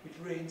which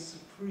reigned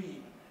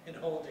supreme in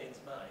Haldane's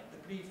mind,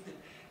 the belief that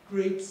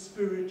great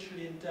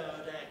spiritually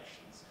endowed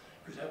actions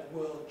could have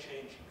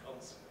world-changing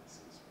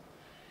consequences.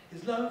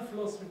 His love of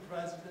philosophy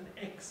provides with an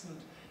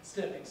excellent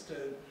stepping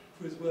stone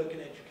for his work in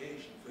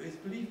education, for his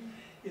belief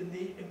in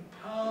the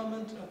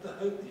empowerment of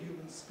the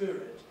human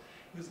spirit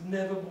was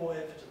never more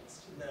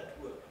evidenced in that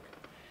work.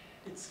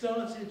 It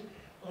started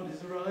on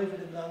his arrival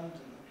in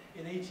London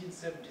in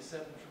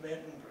 1877 from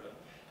Edinburgh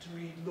to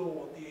read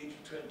law at the age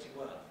of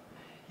 21.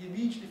 He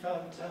immediately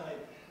found time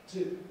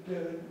to go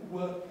and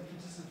work with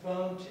the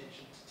disadvantaged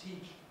and to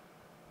teach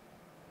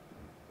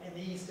in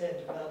the East End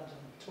of London,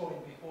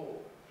 Toynbee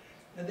Hall.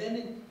 And then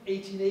in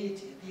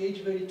 1880, at the age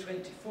of only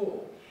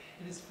 24,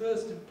 in his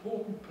first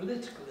important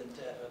political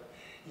endeavour,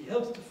 he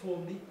helped to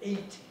form the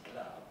 80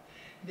 Club,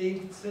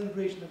 named in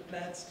celebration of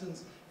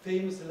Gladstone's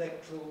famous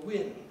electoral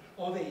win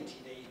of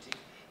 1880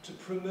 to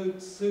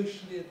promote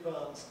socially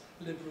advanced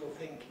liberal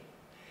thinking.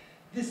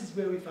 This is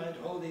where we find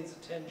Haldane's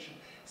attention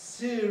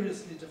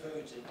seriously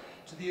devoted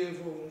to the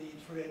overall need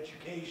for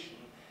education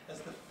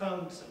as the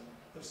fountain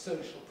of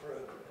social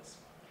progress.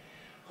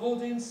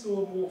 Haldane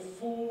saw a more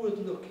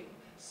forward-looking,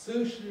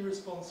 socially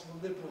responsible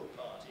Liberal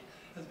Party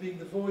as being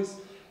the voice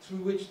through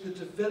which the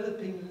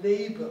developing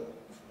labour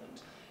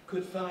movement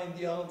could find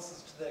the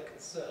answers to their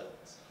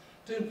concerns.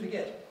 Don't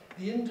forget,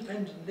 the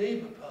Independent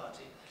Labour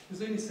Party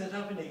was only set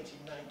up in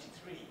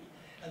 1893,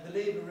 and the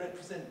Labour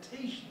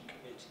Representation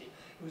Committee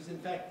was in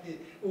fact the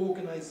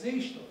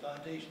organisational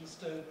foundation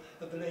stone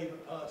of the Labour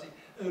Party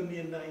only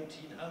in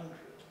 1900.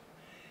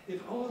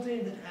 If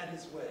Haldane had had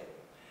his way,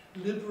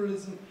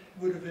 liberalism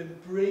would have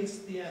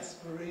embraced the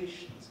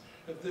aspirations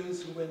of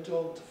those who went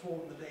on to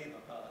form the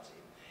Labour Party.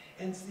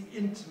 Hence the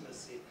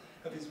intimacy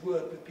of his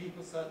work with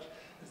people such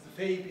as the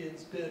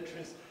Fabians,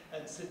 Beatrice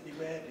and Sidney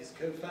Webb, his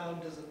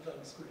co-founders of the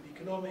London School of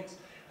Economics,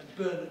 and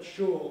Bernard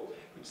Shaw,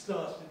 which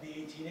started in the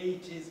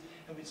 1880s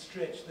and which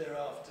stretched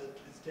thereafter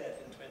to his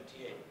death in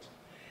 28.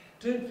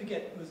 Don't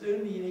forget, it was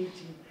only in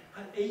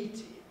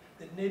 1880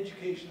 that an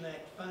Education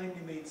Act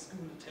finally made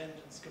school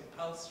attendance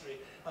compulsory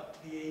up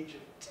to the age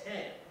of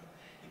 10,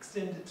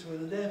 extended to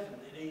 11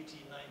 in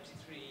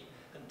 1893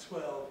 and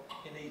 12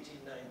 in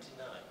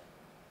 1899.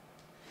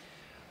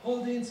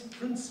 Haldane's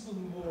principal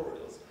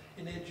memorials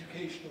in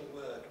educational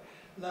work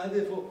lie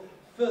therefore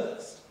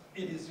first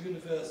in his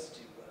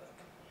university work,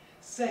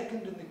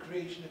 second in the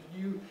creation of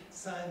new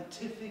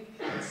scientific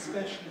and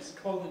specialist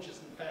colleges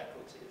and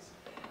faculties,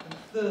 and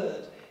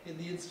third in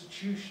the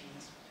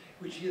institutions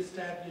which he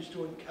established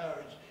or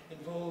encouraged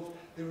involved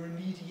the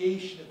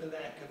remediation of the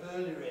lack of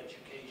earlier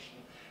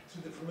education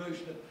through the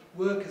promotion of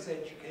workers'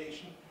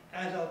 education,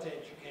 adult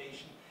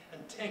education,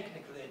 and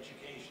technical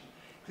education,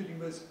 including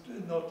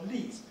not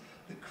least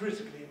the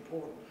critically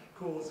important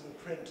cause of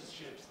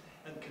apprenticeships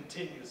and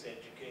continuous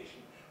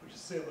education, which is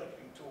so much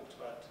being talked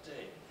about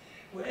today.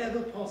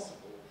 Wherever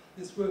possible,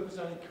 this work was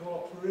done in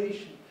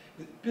cooperation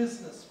with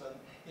businessmen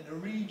in a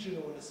region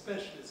or in a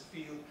specialist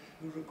field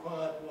who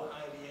required more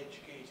highly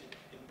educated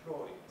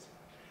employees.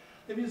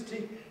 Let me just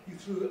take you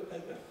through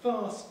a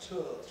fast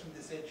tour through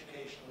this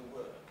educational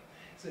work.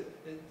 So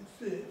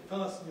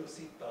fasten your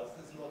seatbelts,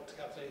 there's a lot to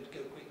cover, so I need to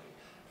go quickly.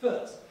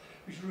 First,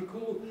 we should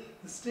recall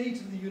the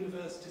state of the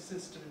university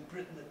system in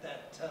Britain at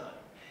that time.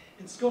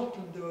 In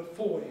Scotland, there were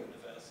 4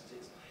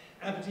 universities: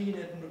 Aberdeen,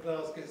 Edinburgh,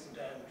 Glasgow, St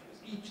Andrews,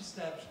 each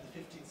established in the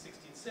 15th,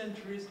 16th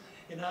centuries.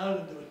 In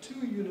Ireland, there were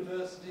 2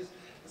 universities,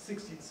 the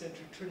 16th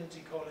century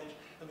Trinity College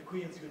and the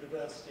Queen's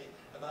University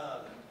of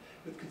Ireland,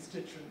 with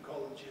constituent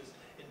colleges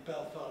in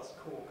Belfast,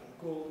 Cork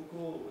and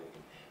Galway.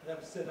 And that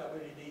was set up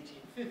only in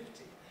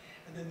 1850.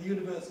 And then the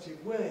University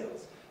of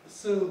Wales, the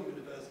sole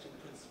university in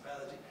the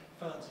Principality,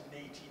 founded in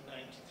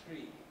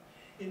 1893.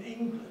 In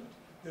England,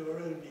 there were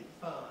only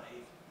 5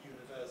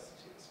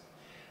 universities.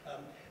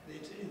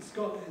 In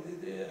Scotland,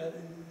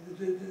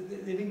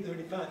 in England, there were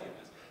only 5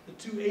 universities. The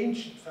 2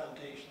 ancient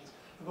foundations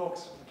of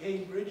Oxford and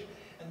Cambridge,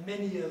 and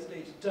many years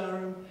later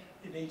Durham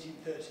in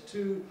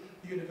 1832,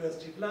 the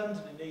University of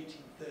London in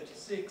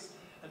 1836,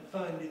 and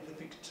finally the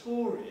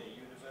Victoria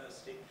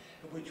University,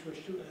 of which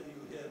you'll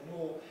hear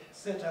more,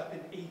 set up in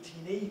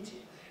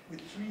 1880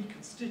 with 3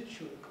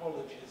 constituent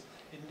colleges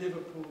in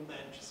Liverpool,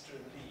 Manchester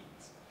and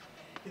Leeds.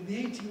 In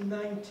the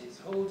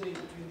 1890s, Haldane,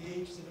 between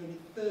the ages of only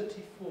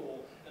 34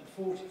 and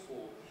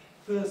 44,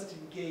 first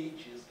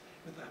engages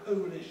with the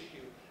whole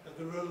issue of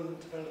the role and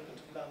development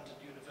of London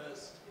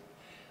University.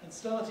 And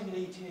starting in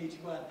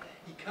 1881,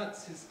 he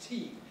cuts his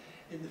teeth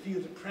in the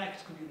field of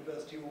practical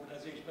university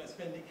organisation by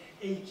spending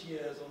 8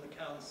 years on the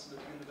Council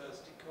of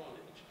University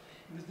College.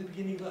 It was the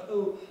beginning of a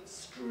whole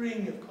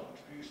string of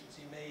contributions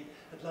he made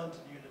at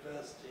London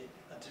University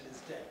until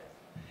his death.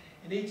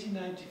 In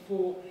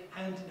 1894,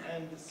 hand in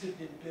hand with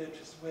Sidney and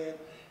Beatrice Webb,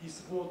 he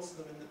supports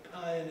them in the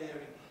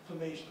pioneering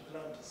formation of the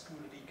London School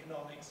of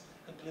Economics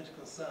and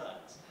Political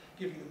Science,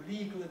 giving them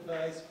legal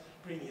advice,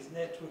 bringing his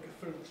network of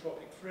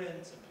philanthropic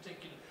friends, in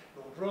particular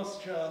Lord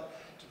Rothschild,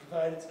 to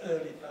provide its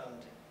early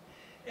funding.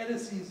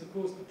 LSE is, of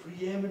course, the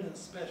preeminent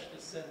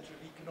specialist centre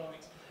of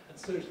economics and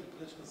social and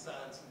political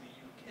science in the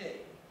UK.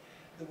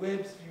 The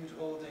Webbs viewed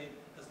Haldane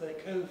as their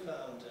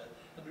co-founder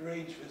and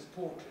arranged for his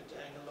portrait to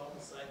hang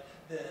alongside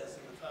theirs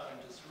in the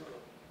founder's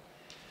room.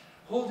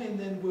 Haldane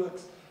then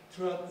works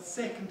throughout the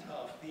second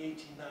half of the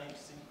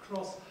 1890s in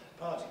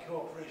cross-party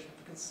cooperation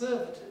with the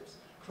Conservatives,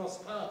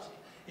 cross-party,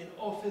 in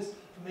office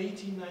from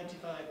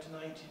 1895 to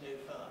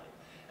 1905,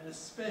 and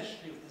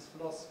especially with his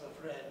philosopher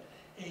friend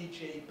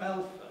A.J.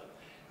 Balfour,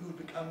 who would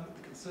become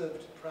the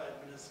Conservative Prime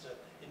Minister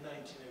in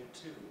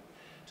 1902,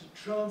 to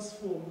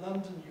transform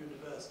London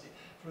University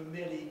from a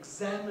merely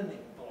examining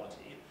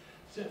body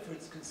for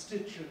its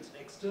constituents and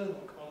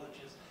external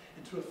colleges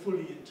into a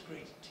fully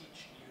integrated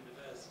teaching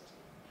university.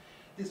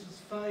 This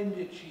was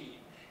finally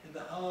achieved in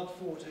the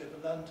hard-fought-over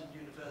London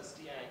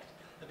University Act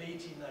of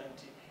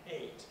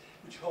 1898,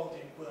 which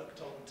Haldane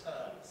worked on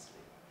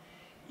tirelessly.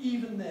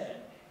 Even then,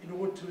 in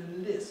order to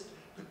enlist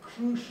the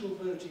crucial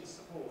voting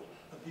support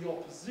of the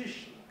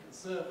opposition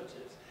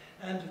Conservatives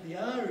and of the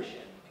Irish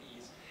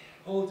MPs,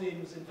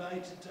 Haldane was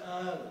invited to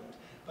Ireland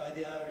by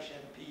the Irish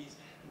MPs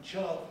and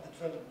charged with the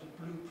development of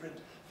blueprint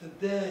for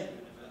their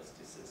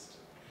university system.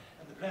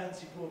 And the plans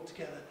he brought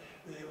together,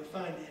 they were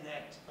finally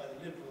enacted by the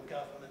Liberal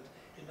government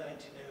in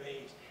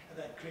 1908, and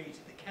that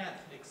created the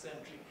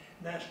Catholic-centric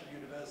National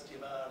University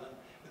of Ireland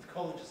with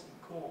colleges in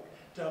Cork,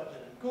 Dublin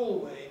and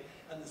Galway,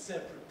 and the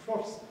separate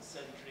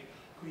Protestant-centric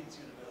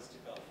Queen's University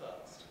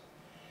Belfast.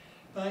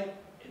 By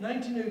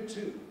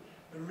 1902,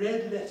 a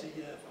red-letter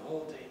year for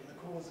Haldane in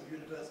the cause of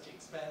university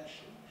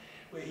expansion,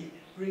 where he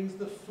brings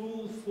the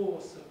full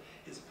force of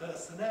his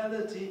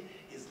personality,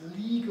 his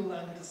legal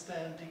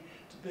understanding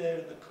to bear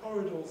in the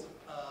corridors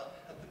of power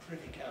at the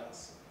Privy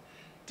Council,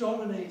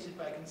 dominated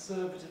by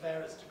conservative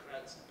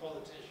aristocrats and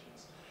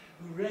politicians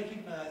who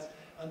recognised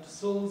under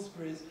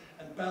Salisbury's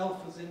and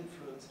Balfour's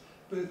influence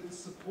both the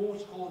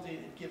support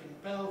Haldane had given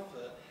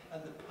Balfour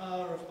and the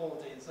power of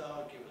Haldane's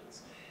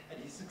arguments, and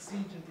he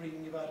succeeded in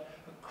bringing about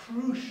a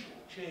crucial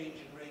change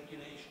in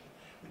regulation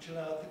which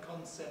allowed the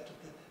concept of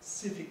the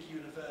civic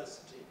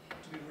university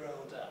to be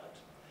rolled out.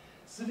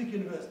 Civic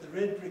university, the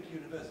red brick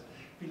university,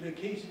 be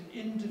located in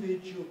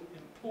individual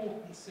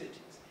important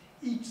cities,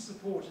 each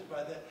supported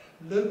by their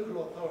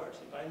local authority,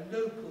 by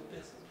local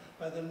business,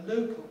 by the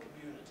local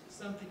community,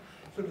 something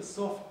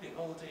philosophically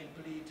Haldane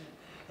believed in,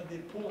 and the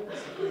importance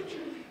of which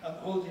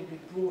Haldane had been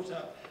brought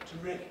up to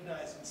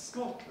recognise in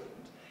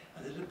Scotland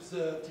and had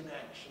observed in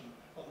action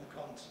on the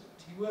continent.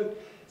 He worked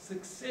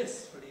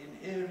successfully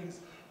in hearings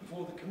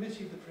before the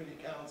Committee of the Privy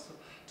Council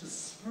to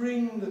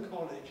spring the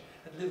college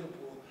at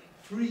Liverpool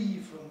free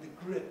from the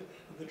grip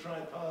of the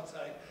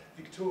tripartite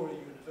Victoria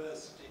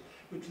University,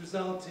 which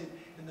resulted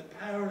in the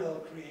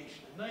parallel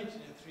creation in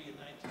 1903 and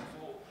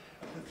 1904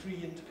 of the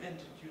three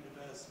independent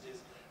universities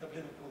of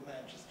Liverpool,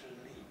 Manchester and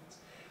Leeds.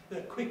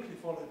 They're quickly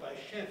followed by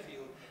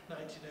Sheffield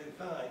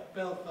 1905,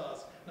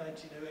 Belfast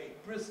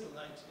 1908, Bristol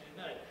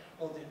 1909.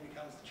 Haldane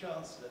becomes the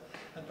Chancellor,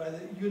 and by the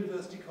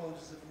University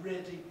Colleges of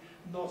Reading,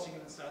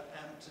 Nottingham and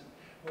Southampton,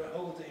 where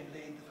Haldane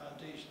laid the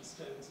foundation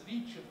stones of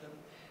each of them,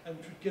 and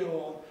which would go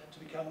on to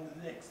become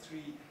the next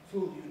three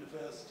full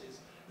universities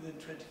within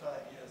 25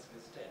 years of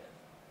his death.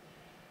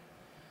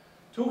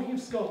 Talking of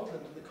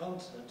Scotland and the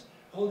continent,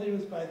 Haldane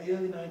was by the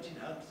early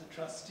 1900s a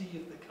trustee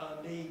of the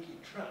Carnegie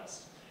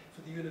Trust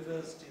for the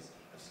Universities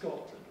of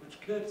Scotland, which,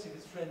 courtesy of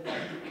his friend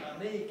Andrew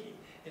Carnegie,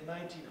 in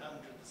 1900,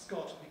 the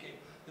Scot who became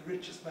the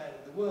richest man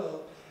in the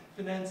world,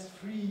 financed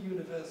free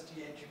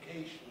university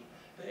education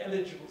for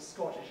eligible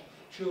Scottish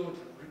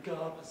children,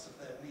 regardless of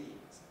their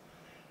means.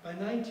 By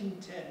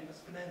 1910, he was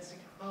financing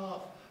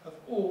half of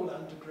all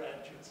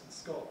undergraduates in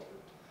Scotland.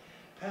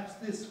 Perhaps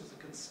this was a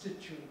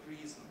constituent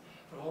reason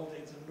for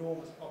Haldane's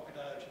enormous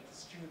popularity with the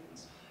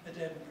students at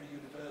Edinburgh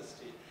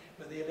University,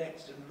 where they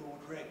elected him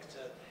Lord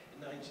Rector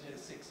in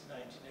 1906 and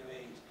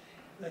 1908.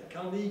 The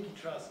Carnegie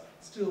Trust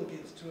still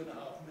gives £2.5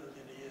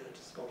 million a year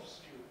to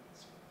Scottish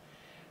students.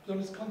 But on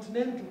his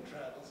continental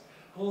travels,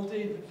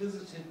 Haldane had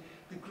visited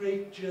the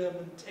great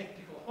German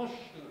technical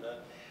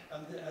Hochschule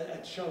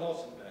at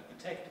Charlottenburg,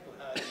 the technical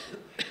high school,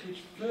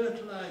 which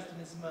fertilized in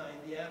his mind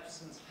the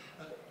absence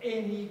of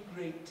any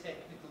great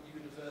technical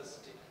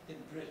university in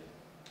Britain.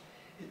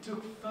 It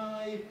took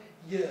 5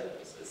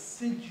 years,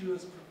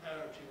 assiduous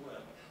preparatory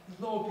work,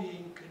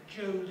 lobbying,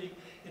 cajoling,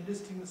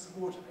 enlisting the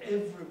support of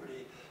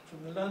everybody,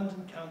 from the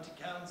London County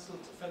Council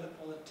to fellow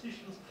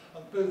politicians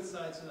on both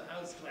sides of the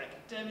house, to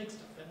academics,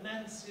 to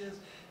financiers,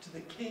 to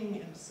the king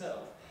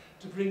himself,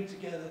 to bring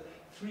together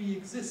 3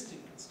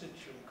 existing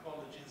constituent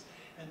colleges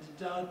and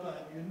endowed by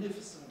a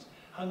munificent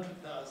 £100,000,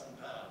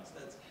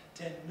 that's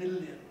 10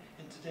 million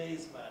in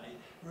today's money,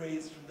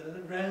 raised from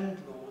the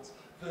landlords,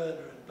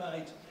 Werner and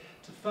Byte,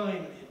 to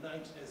finally, in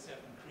 1907,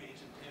 create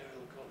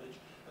Imperial College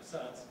of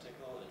Science and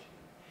Technology.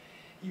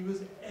 He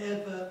was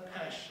ever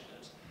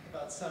passionate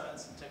about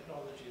science and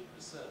technology and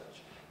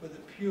research, whether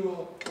pure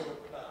or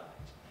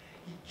applied.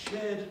 He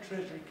chaired a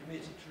Treasury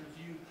Committee to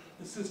review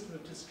the system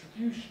of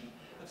distribution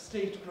of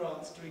state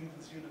grants to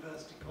England's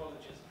university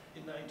colleges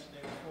in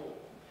 1904.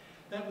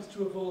 That was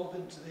to evolve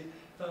into the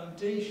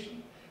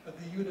foundation of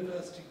the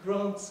University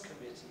Grants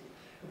Committee,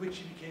 of which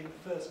he became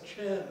the first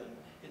chairman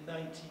in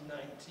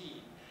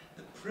 1919,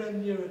 the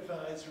premier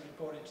advisory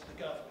body to the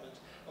government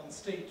on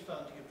state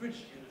funding of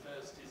British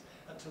universities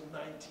until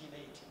 1989,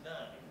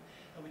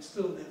 and which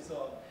still lives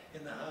on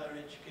in the higher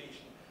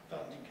education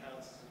funding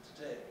councils of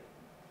today.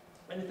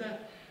 And if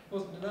that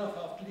wasn't enough,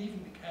 after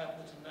leaving the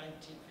cabinet in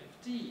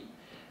 1915,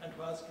 and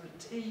whilst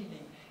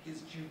retaining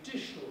his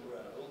judicial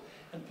role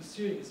and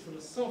pursuing his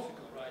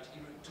philosophical writing,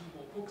 he wrote 2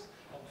 more books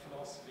on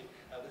philosophy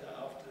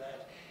after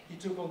that. He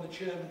took on the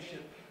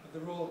chairmanship of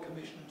the Royal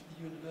Commission into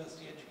the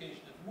University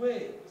Education of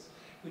Wales,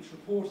 which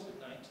reported in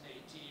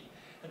 1918,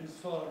 and whose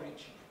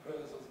far-reaching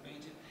proposals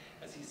made him,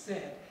 as he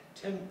said,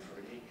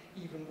 temporarily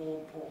even more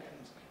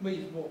important,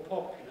 even more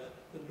popular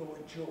than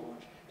Lloyd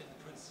George in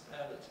the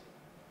Principality.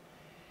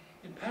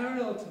 In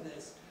parallel to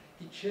this,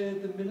 he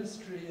chaired the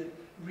Ministry of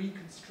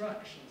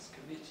Reconstructions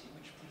Committee,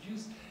 which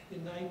produced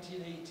in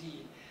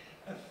 1918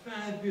 a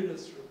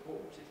fabulous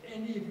report. If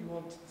any of you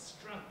want the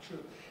structure,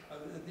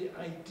 the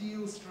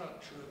ideal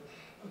structure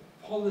of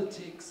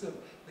politics, of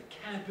the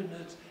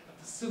cabinet, of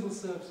the civil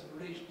service in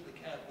relation to the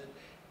cabinet,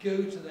 go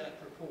to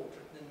that report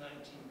written in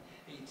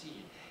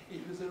 1918.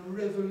 It was a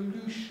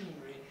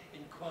revolutionary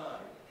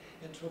inquiry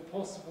into a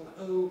possible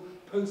whole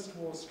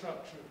post-war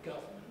structure of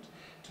government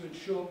to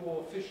ensure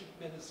more efficient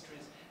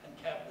ministries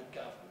and cabinet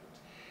government.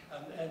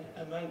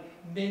 And among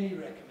many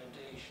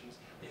recommendations,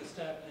 they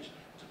established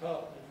the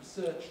Department of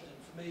Research and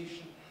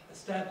Information,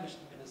 established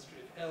the Ministry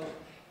of Health,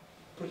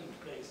 put in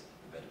place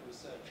the Medical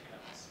Research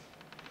Council.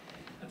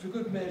 And for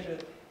good measure,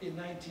 in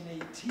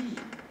 1918,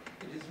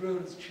 in his role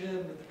as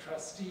chairman of the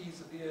trustees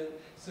of the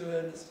Sir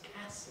Ernest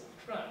Cassel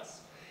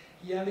Trust,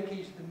 he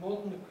allocated the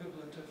modern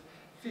equivalent of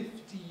 £15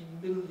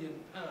 million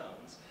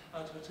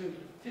out of a total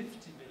of £50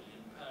 million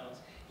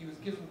he was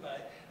given by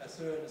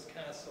Sir Ernest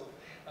Cassel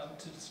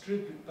to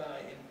distribute by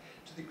him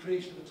to the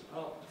creation of the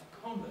Department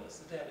of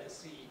Commerce at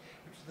LSE,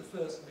 which was the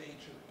first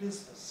major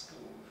business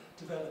school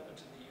development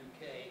in the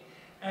UK,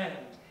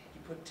 and he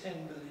put £10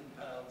 million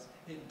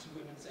into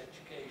women's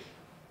education.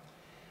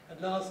 And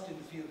lastly, in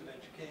the field of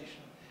education,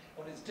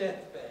 on his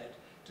deathbed,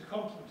 to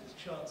complement his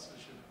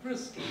chancellorship of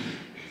Bristol,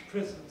 his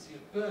presidency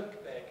of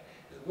Birkbeck,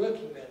 the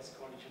Working Men's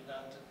College in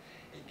London,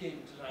 it gave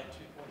him delight to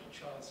be appointed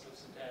Chancellor of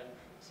St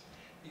Andrews,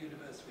 the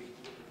university where he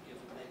would have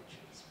given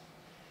lectures.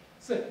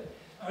 So,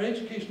 our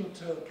educational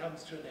tour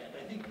comes to an end.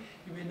 I think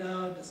you may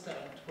now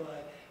understand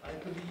why I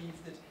believe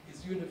that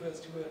his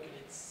university work in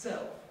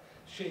itself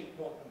shaped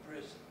modern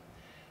Britain.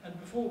 And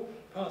before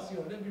passing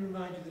on, let me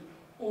remind you that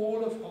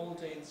all of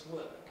Haldane's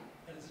work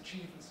and his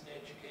achievements in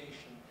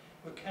education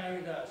were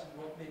carried out in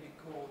what may be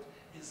called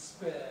his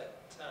spare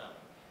time.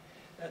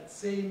 That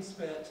same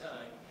spare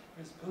time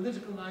from his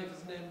political life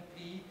as an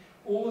MP,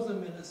 or as a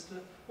minister,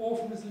 or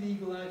from his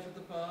legal life at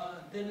the bar,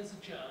 and then as a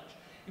judge,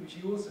 in which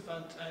he also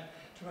found time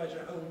to write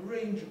a whole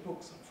range of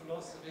books on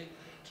philosophy,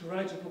 to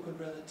write a book on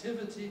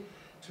relativity,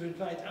 to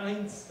invite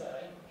Einstein,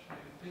 I'll show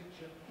you a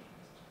picture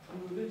just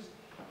to prove it,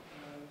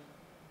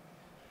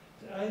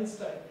 to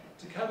Einstein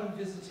to come and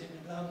visit him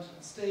in London,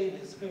 stay in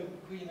his home,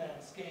 Queen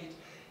Anne's Gate,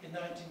 in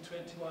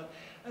 1921.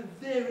 A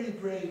very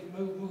brave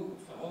move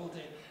for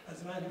Haldane,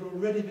 as a man who had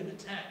already been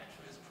attacked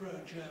for his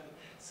pro-German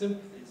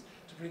sympathies,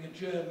 to bring a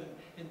German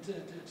into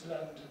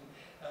London,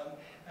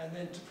 and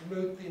then to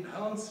promote the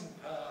enhancing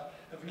power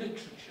of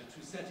literature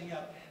through setting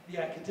up the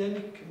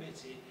academic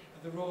committee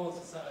of the Royal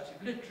Society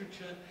of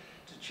Literature,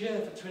 to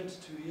chair for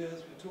 22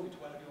 years, we were talking to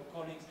one of your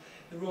colleagues,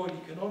 the Royal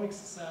Economic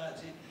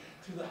Society.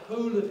 Through the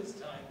whole of his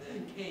time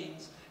there,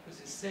 Keynes was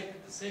the secretary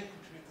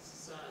of the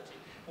society,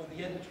 or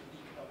the editor of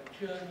the Economic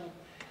Journal,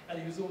 and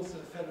he was also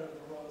a fellow of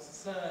the Royal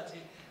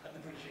Society and the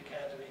British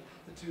Academy,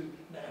 the 2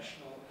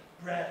 national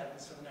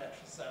brands for the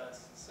natural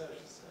sciences and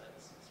social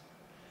sciences.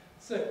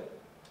 So,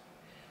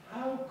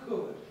 how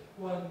could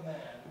one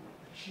man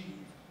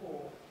achieve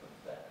all of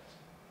that?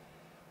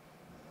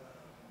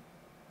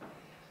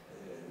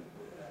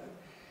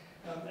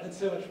 And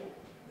so much more,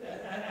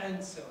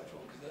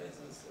 because there is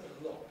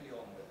a lot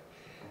beyond that.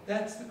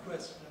 That's the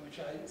question which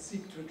I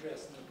seek to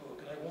address in the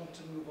book, and I want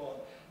to move on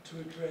to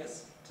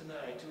address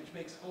tonight, which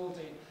makes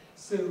Haldane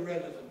so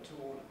relevant to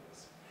all of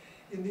us.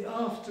 In the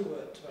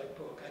afterword to my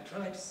book, I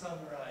try to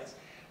summarize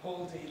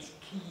Haldane's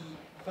key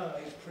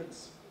 5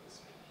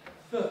 principles.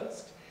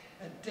 First,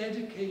 a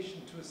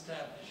dedication to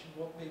establishing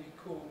what may be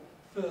called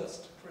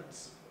first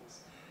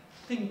principles.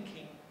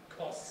 Thinking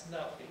costs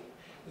nothing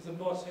was a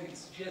motto he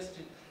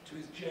suggested to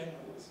his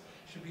generals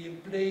should be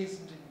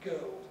emblazoned in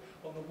gold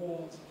on the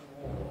walls of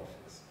the War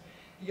Office.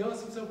 He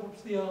asked himself,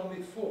 what's the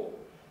army for?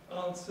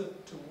 Answer,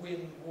 to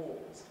win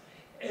wars.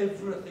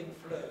 Everything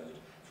flowed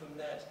from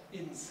that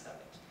insight.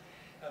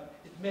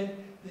 It meant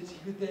that he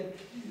would then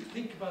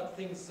think about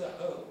things as a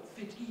whole,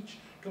 fit each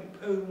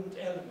component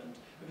element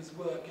of his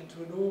work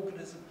into an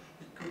organism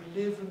that could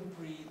live and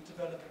breathe,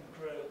 develop and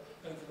grow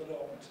over the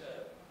long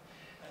term.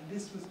 And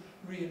this was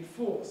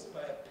reinforced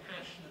by a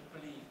passionate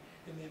belief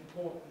in the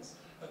importance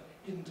of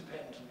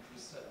independent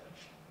research.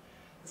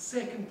 The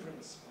second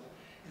principle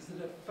is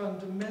that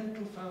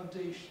fundamental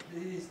foundational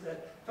belief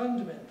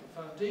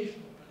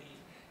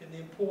in the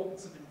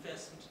importance of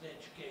investment in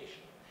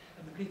education,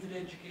 and the belief that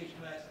education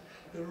lies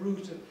at the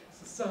root of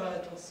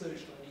societal,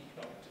 social and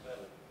economic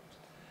development.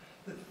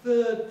 The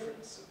third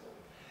principle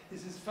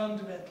is his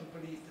fundamental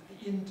belief that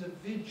the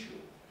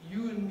individual,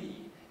 you and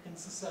me, in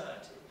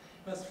society,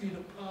 must feel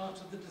a part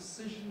of the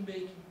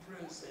decision-making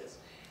process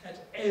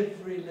at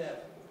every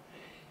level.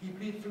 He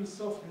believed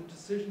philosophical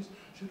decisions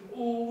should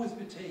always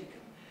be taken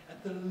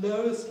at the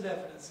lowest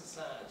level in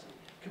society,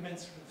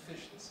 commensurate with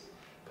efficiency.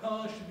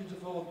 Power should be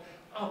devolved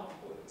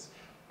upwards,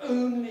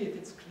 only if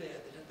it's clear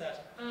that at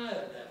that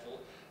higher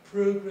level,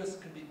 progress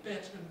can be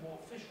better and more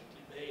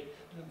efficiently made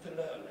than at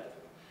the lower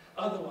level.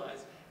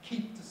 Otherwise,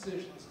 keep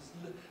decisions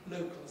as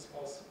local as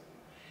possible.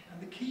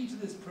 And the key to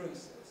this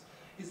process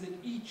is that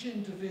each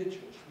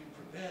individual should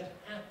be prepared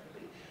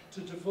happily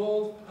to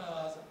devolve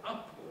powers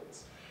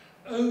upwards,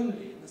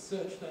 only in the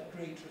search for that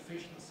greater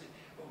efficiency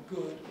or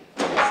good,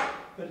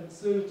 but in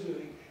so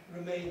doing,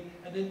 remain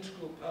an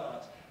integral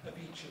part of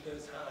each of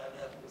those higher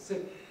levels.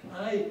 So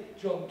I,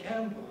 John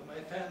Campbell, and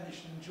my family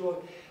should enjoy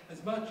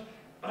as much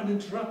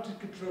uninterrupted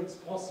control as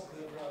possible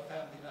over our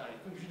family life.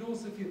 But we should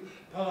also feel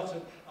part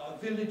of our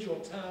village or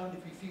town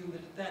if we feel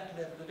that at that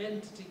level of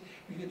entity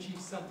we can achieve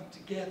something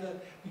together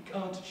we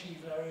can't achieve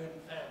in our own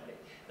family.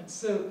 And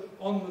so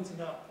onwards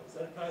and upwards.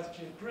 That applies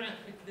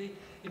geographically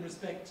in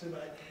respect to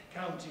my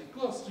county of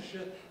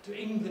Gloucestershire, to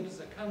England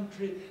as a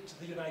country, to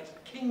the United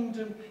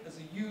Kingdom as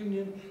a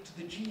union, to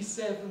the G7,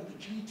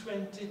 the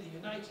G20, the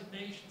United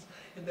Nations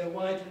in their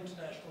wider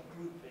international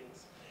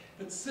groupings.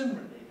 But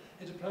similarly,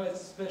 it applies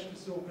to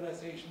specialist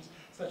organisations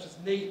such as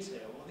NATO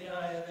or the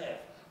IMF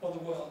or the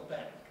World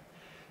Bank.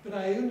 But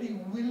I only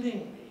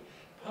willingly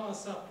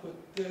pass upward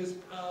those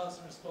powers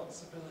and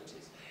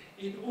responsibilities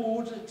in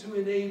order to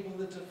enable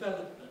the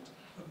development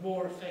of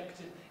more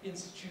effective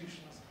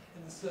institutions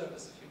in the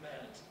service of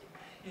humanity.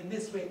 In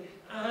this way,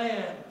 I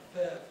am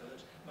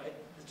Fairford,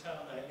 the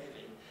town I live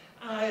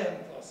in. I am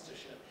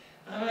Gloucestershire.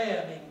 I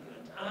am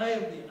England. I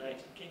am the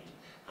United Kingdom.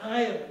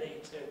 I am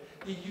NATO,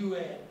 the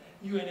UN,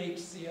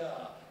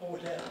 UNHCR, or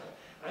whatever.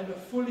 I'm a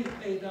fully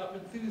paid up,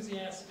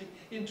 enthusiastic,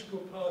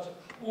 integral part of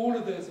all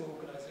of those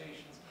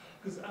organisations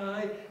because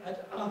I and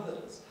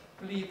others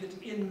believe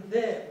that in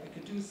them we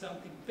could do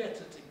something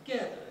better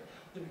together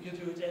than we could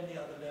do at any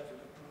other level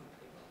of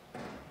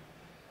grouping.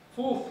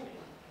 Fourthly,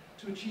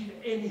 to achieve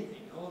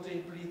anything,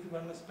 Haldane believed that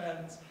one must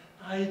balance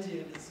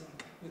idealism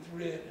with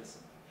realism,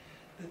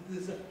 that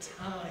there's a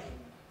time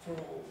for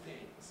all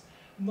things.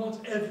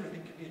 Not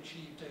everything can be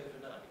achieved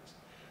overnight.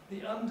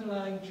 The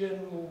underlying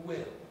general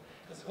will,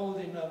 as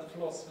Haldane and other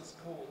philosophers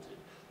called it,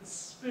 the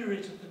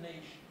spirit of the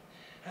nation,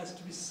 has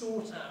to be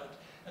sought out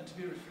and to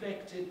be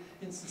reflected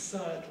in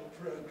societal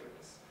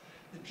progress.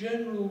 The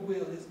general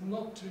will is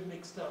not to be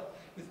mixed up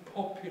with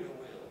popular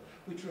will,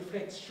 which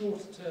reflects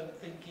short-term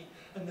thinking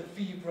and the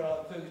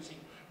febrile voting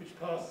which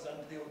passes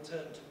under the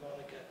alternative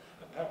moniker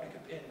of public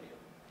opinion.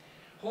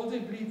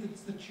 Haldane believed that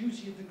it's the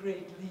duty of the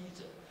great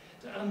leader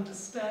to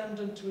understand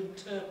and to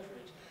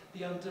interpret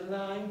the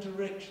underlying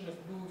direction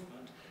of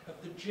movement of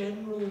the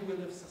general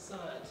will of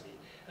society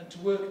and to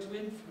work to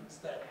influence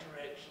that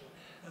direction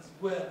as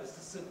well as to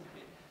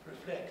simply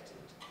reflect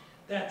it.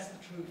 That's the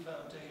true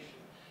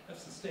foundation of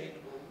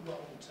sustainable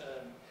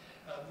long-term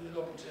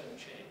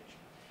change.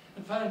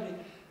 And finally,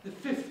 the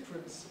fifth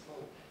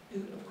principle,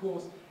 of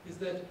course, is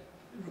that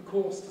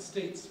recourse to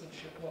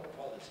statesmanship, not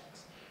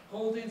politics.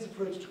 Haldane's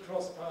approach to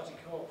cross-party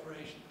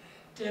cooperation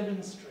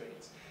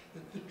demonstrates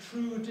that the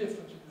true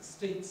difference between the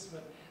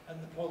statesman and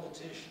the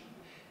politician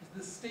is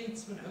the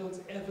statesman holds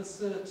ever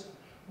certain,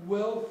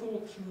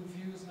 well-thought-through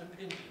views and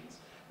opinions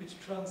which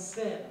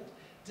transcend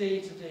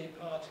day-to-day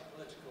party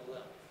political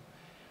life.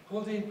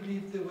 Haldane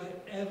believed that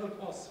wherever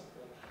possible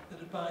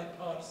that a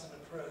bipartisan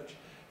approach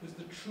was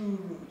the true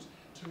route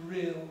to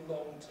real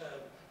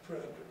long-term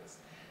progress.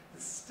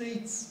 The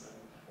statesman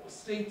or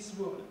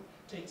stateswoman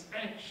takes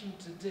action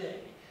today,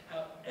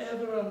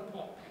 however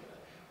unpopular,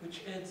 which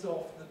heads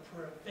off the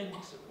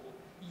preventable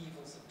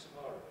evils of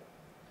tomorrow.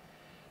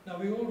 Now,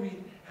 we all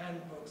read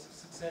handbooks of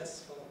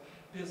successful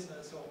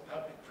business or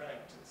public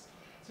practice.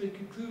 So in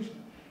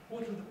conclusion,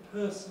 what are the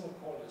personal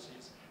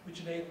qualities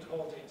which enabled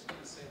Haldane to do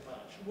so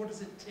much? What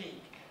does it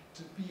take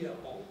to be a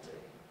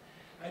Haldane?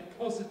 I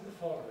posit the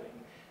following,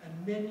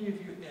 and many of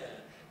you here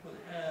will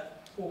have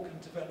or can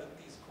develop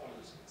these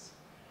qualities.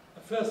 A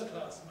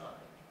first-class mind,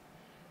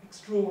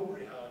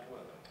 extraordinary hard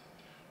work,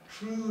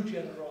 true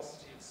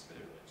generosity of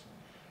spirit,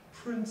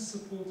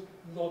 principled,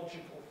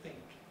 logical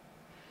thinking,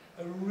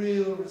 a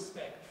real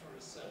respect for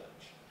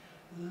research,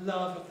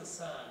 love of the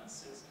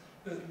sciences,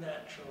 both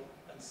natural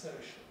and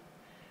social,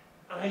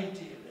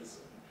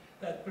 idealism,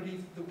 that belief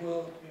that the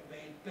world can be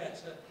made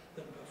better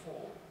than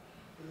before,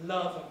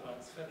 love of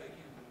one's fellow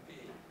human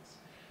beings,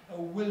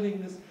 a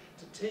willingness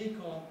to take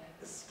on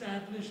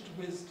established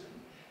wisdom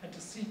and to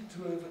seek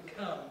to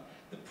overcome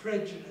the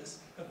prejudice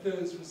of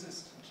those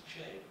resistant to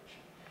change.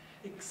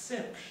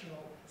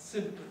 Exceptional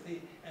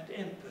sympathy and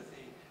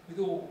empathy with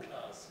all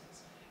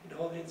classes, in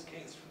Haldane's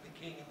case from the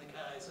King and the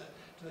Kaiser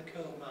to the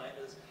coal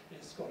miners in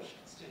his Scottish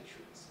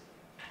constituency.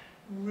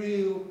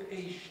 Real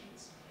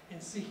patience in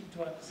seeking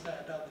to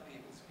understand other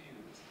people's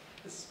views,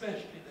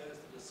 especially those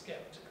that are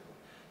sceptical,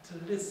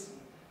 to listen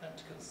and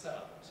to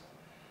consult.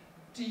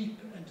 Deep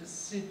and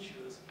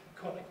assiduous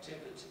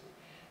connectivity,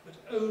 but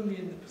only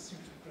in the pursuit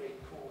of great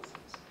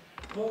causes.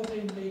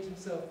 Haldane made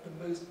himself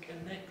the most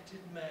connected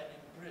man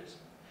in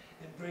Britain,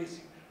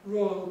 embracing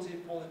royalty,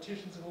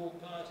 politicians of all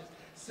parties,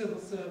 civil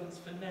servants,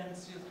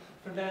 financiers,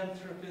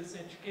 philanthropists,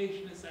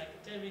 educationists,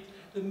 academics,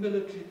 the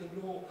military,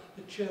 the law,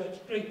 the church,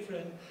 great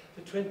friend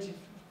for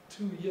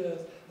 22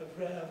 years of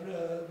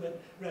when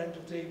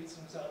Randall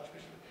Davidson was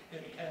Archbishop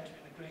of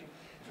Canterbury, and a great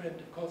friend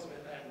of Cosmo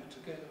Lang, who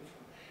took over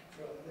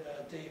from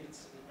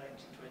Davidson in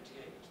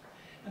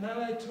 1928. And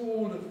allied to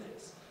all of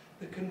this,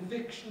 the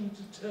conviction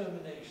and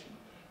determination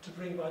to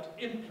bring about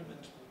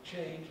implementable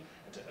change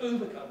and to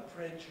overcome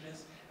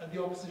prejudice and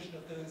the opposition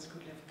of those who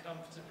could live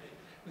comfortably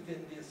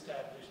within the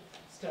established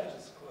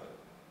status quo.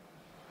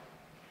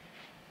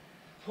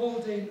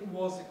 Haldane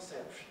was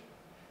exceptional,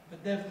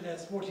 but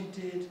nevertheless what he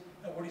did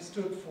and what he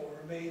stood for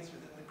remains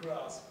within the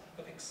grasp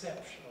of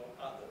exceptional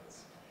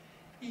others.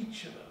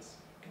 Each of us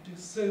can do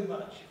so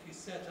much if we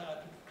set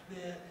out with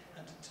clear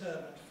and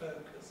determined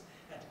focus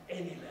at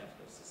any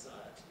level of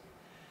society.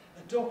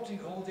 Adopting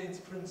Haldane's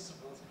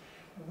principles,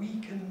 we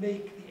can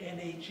make the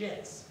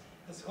NHS,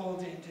 as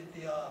Haldane did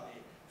the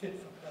army, fit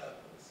for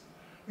purpose.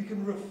 We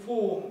can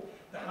reform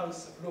the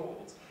House of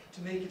Lords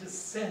to make it a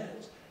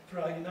Senate for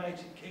our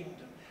United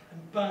Kingdom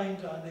and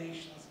bind our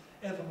nations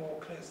ever more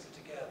closely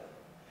together.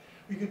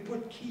 We could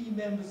put key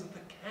members of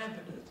the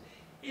Cabinet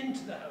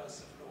into the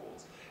House of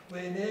Lords,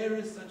 where in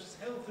areas such as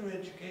health or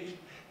education,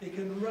 they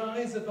can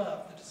rise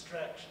above the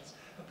distractions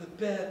of the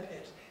bear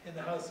pit in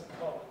the House of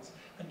Commons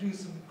and do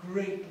some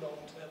great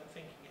long-term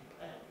thinking and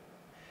planning.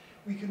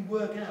 We can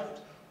work out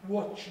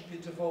what should be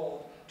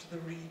devolved to the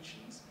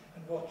regions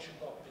and what should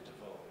not be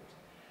devolved.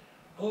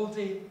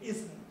 Haldane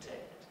isn't dead.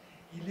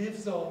 He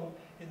lives on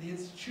in the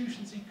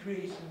institutions he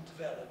created and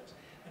developed,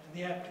 and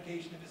in the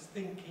application of his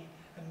thinking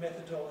and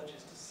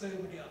methodologies to so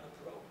many other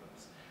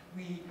problems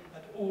we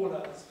and all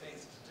others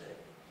face today.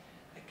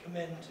 I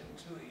commend him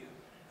to you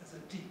as a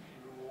deeply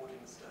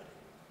rewarding study.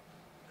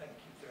 Thank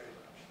you very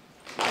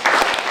much.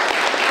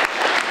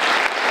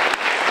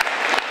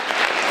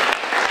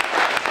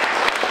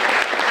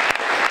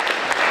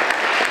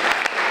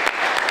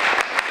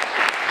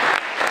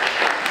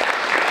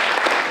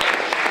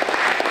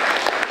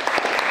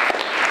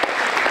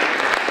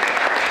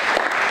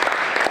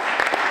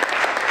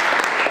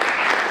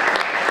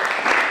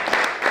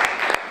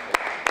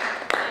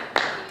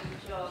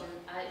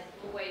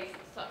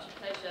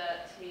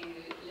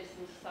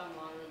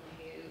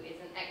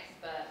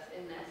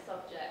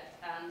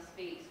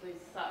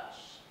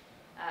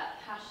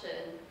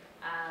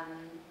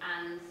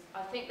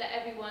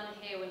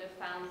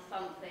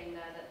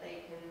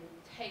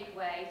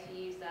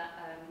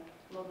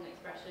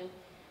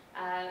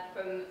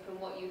 From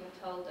what you have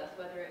told us,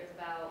 whether it is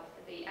about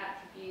the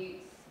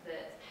attributes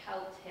that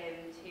helped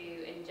him to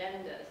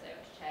engender so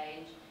much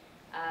change,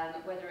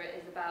 whether it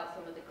is about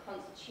some of the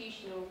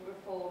constitutional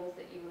reforms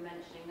that you were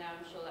mentioning there.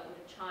 I'm sure that would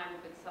have chimed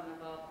with some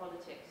of our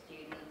politics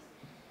students.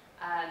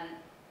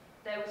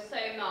 There was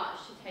so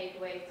much to take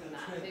away from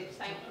that, so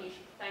thank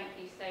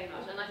you so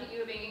much. And I think you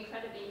were being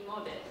incredibly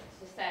modest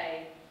to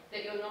say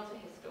that you're not a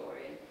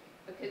historian,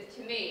 because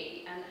to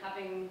me, and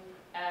having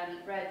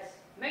read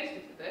most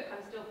of the book,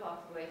 I'm still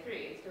part of the way through,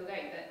 it's still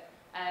going, but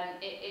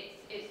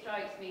it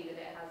strikes me that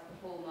it has the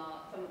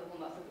hallmark, some of the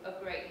hallmarks of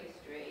great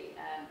history,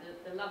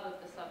 the love of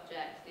the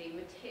subject, the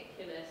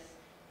meticulous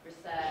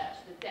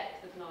research, the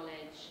depth of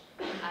knowledge,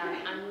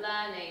 and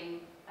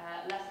learning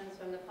lessons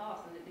from the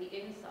past, and the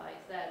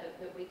insights there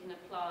that we can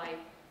apply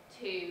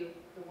to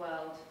the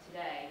world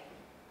today.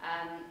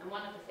 And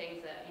one of the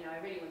things that I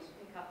really wanted to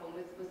pick up on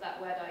was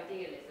that word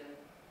idealism.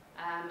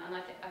 And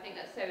I think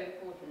that's so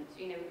important.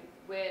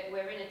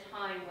 We're in a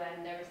time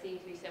when there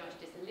seems to be so much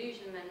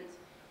disillusionment,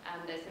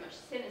 there's so much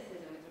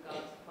cynicism with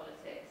regards to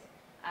politics,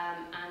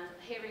 and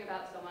hearing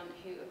about someone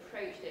who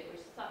approached it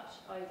with such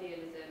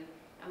idealism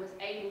and was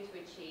able to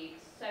achieve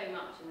so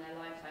much in their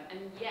lifetime,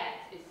 and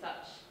yet is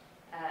such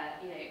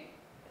a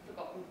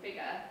forgotten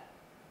figure.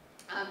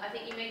 I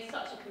think you made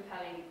such a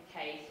compelling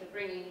case for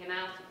bringing him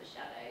out of the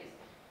shadows,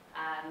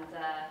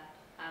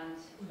 and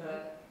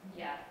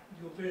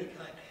You're very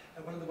kind.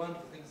 And one of the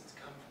wonderful things that's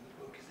come from the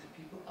book is that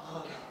people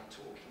are now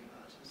talking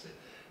about it. So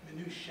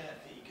Manoush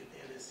Shafiq at the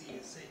LSE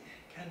is saying,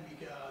 can we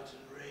go out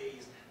and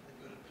raise, and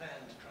they've got a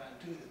plan to try and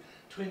do this,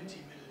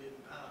 £20 million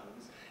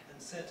and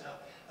set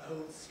up a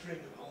whole string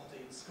of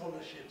Haldane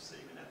scholarships, so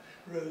you can have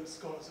Rhodes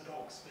Scholars at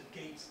Oxford,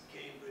 Gates at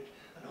Cambridge,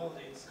 and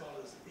Haldane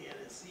Scholars at the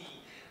LSE,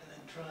 and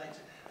then try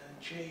to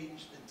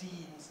changed the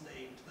dean's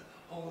name to the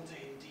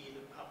Haldane Dean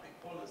of Public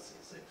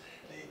Policy. So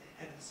the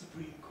head of the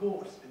Supreme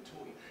Court has been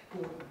talking.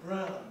 Gordon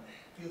Brown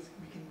feels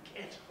we can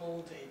get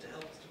Haldane to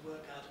help us to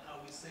work out how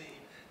we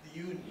save the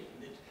Union.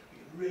 That we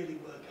can really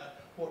work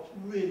out what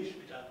really should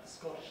be done at the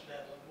Scottish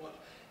level, and what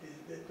is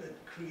the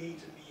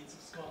creative means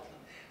of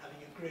Scotland having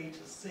a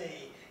greater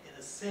say in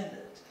a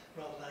Senate,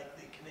 rather like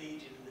the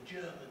Canadian and the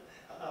German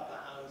upper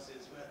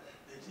houses, where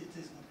it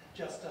isn't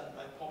just done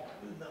by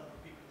the number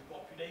of people in the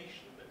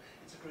population, but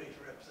it's a greater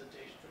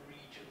representation for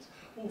regions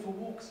or for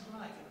walks of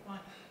life. And why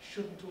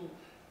shouldn't all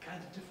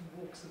kinds of different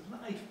walks of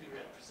life be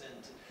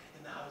represented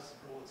in the House of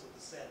Lords or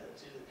the Senate,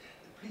 in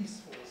the police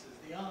forces,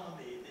 the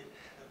army,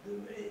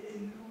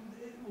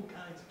 all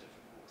kinds of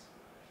different walks of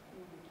life?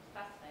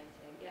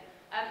 Fascinating, yeah.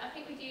 I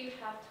think we do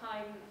have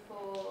time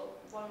for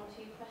one or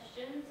two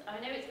questions. I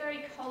know it's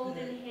very cold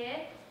in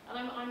here, and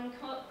I'm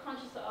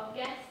conscious that our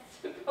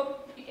guests are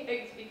probably going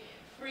to be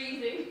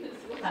freezing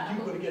as well. And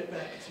you've got to get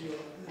back to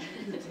your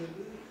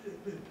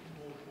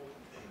more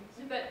important things.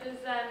 But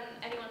does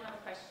anyone have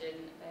a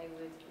question they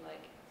would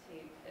like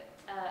to put?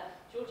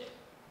 Georgia?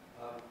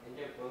 In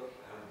your book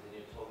and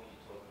in your talk, you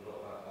talk a lot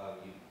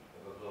about, you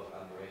have a lot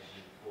of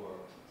admiration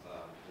for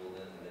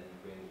Haldane, and then you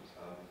bring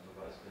talk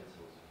about his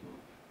principles.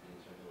 In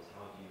terms of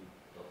how do you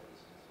adopt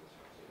these principles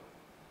from you?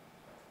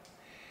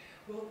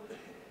 Well,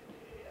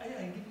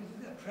 I give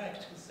you a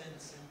practical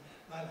sense in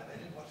my life. I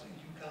think what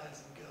you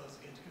guys and girls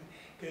are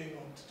going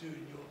on to do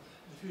in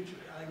the future.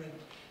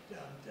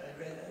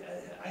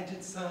 I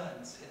did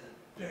science here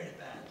very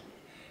badly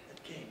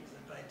at King's,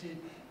 and I did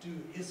do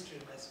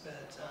history in my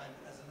spare time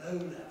as an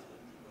O-level,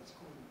 and it was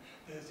called in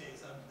those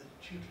days under the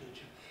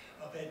tutelage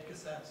of Edgar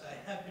Sampson. I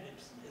have been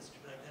interested in history,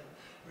 but I've never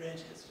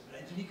read history. But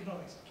I did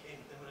economics at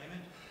King's. Then when I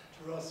went to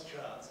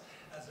Rothschild's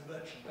as a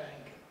merchant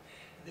banker,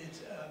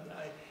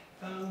 I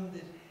found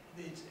that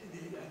I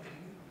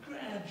became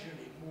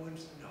gradually more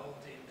interested in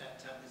Haldane at that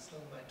time. It's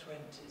still in my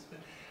 20s, but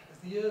as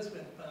the years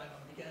went by,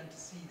 one began to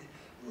see that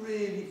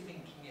really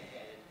thinking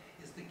ahead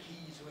is the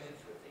key to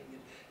everything.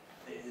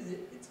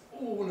 It's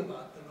all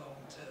about the long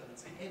term.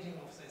 It's a heading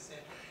off, as I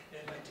said,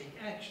 if I take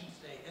action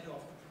today, head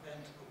off the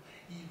preventable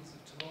evils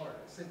of tomorrow.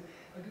 So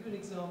I'll give you an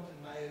example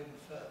in my own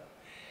firm.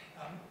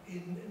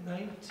 In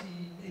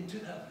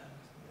 2000,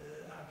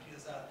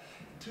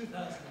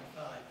 2005,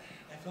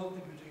 I felt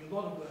that we were doing a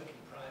lot of work in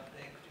private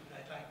equity, but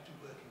I'd like to do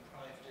work in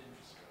private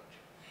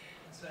infrastructure.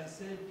 And so I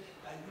said,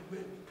 I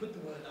put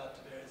the word out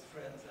to various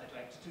friends, I'd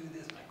like to do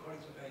this. My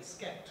colleagues were very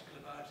skeptical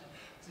about it.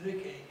 I said,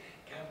 okay,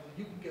 Campbell,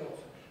 you can go off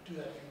and do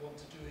that if you want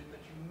to do it,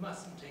 but you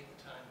mustn't take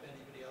the time of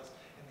anybody else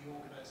in the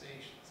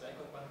organisation. So I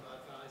got one of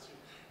our advisory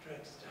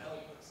directors to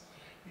help us.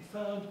 We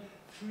found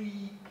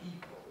 3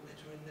 people that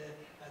were in their,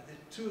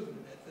 two of them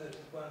in their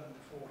 30s, one in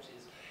the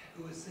 40s,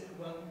 who was 2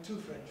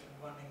 Frenchmen,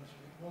 1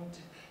 Englishman, who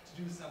wanted to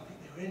do something.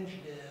 They were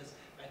engineers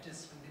by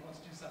discipline. They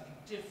wanted to do something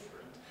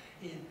different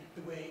in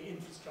the way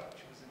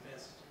infrastructure was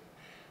invested in.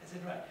 I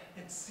said, right,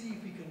 let's see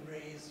if we can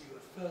raise you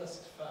a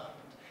first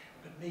fund,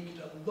 but make it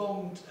a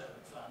long-term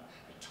fund,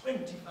 a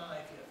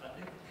 25-year fund.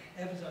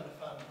 Ever done a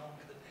fund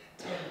longer than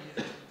 10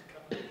 years with a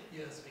couple of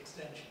years of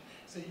extension?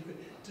 So you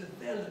could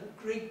develop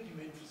great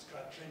new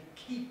infrastructure and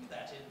keep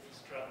that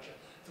infrastructure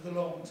for the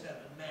long term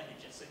and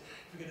manage it. So if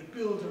you're going to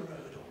build a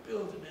road or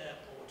build an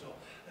airport or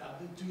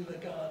do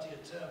LaGuardia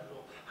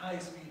terminal,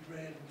 high-speed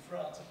rail in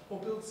France, or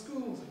build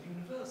schools and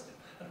universities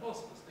and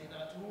hospitals, they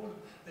now do all of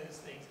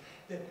those things.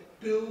 Then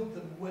build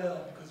them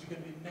well, because you're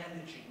going to be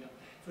managing them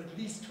for at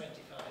least 25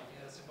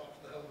 years, if not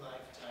for the whole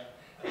lifetime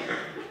of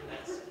an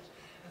asset.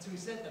 And so we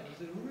said that it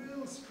was a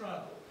real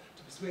struggle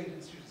to persuade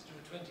institutions to do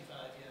a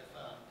 25-year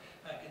fund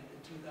back in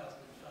 2005.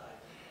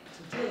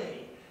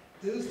 Today,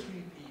 those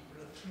 3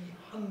 people are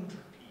 300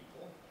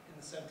 people in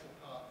the Central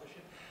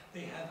Partnership.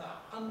 They have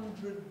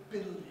 $100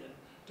 billion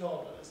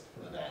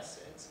of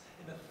assets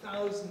in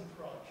 1,000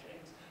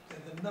 projects. They're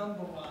the #1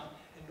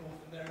 in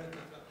North America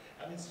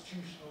for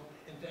institutional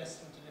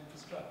investment in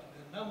infrastructure.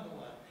 They're #1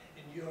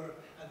 in Europe,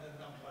 and they're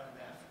 #1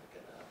 in Africa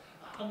now.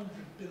 $100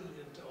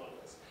 billion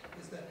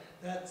is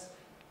that's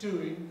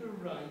doing the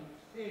right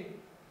thing.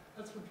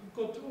 That's what we've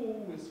got to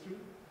always do.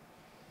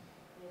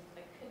 Yes,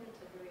 I couldn't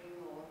agree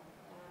more.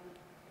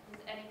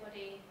 Does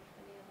anybody,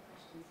 any other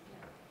questions?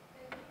 Yeah.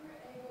 If you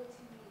were able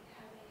to meet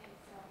Haldane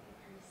himself in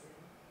person,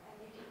 and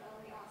you could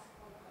only ask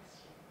one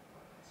question,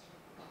 what question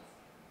would you ask?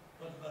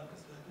 One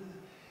question.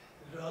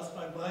 I ask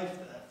my wife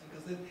that,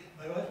 because then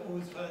my wife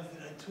always finds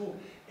that I talk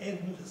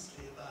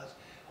endlessly about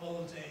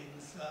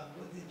Haldane's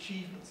the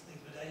achievements and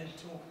things, but I didn't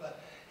talk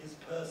about his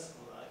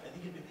personal life. I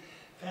think it'd be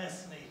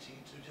fascinating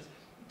to just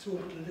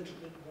talk a little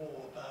bit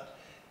more about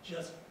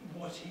just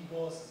what he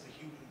was as a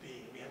human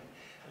being. We haven't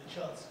had a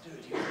chance to do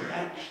it. He was a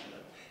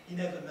bachelor. He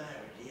never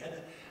married. He had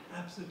an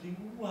absolutely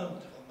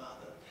wonderful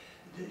mother.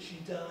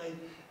 She died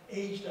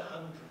aged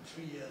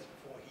 103 years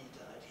before he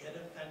died. He had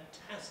a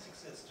fantastic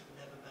sister who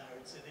never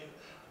married, so they were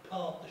a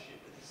partnership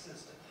with his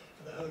sister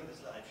for the whole of his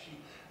life. She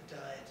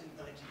died in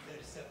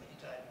 1937. He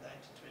died in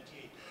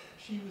 1928.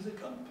 She was a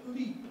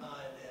complete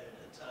pioneer in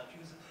her time. She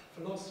was a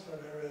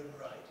philosopher in her own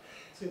right.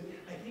 So So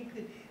I think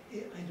that I'd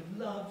have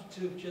loved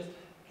to have just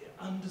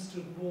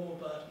understood more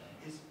about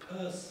his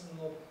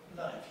personal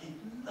life. He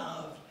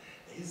loved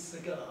his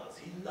cigars,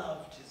 he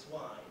loved his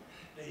wine.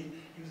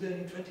 He was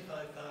earning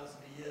 25,000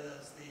 a year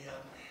as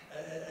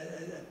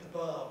at the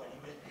bar when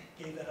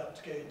he gave that up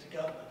to go into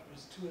government. It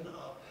was £2.5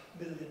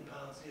 million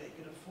a year.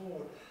 He could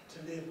afford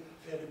to live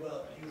fairly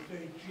well, but he was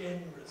very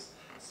generous,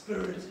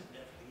 spirited in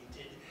everything he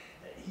did.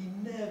 He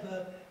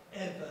never,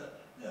 ever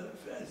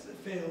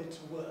failed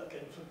to work,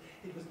 and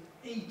it was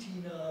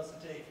 18 hours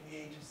a day from the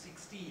age of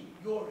 16,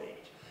 your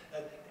age,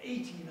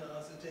 18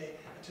 hours a day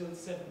until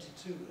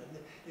 72, and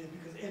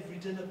because every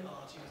dinner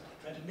party was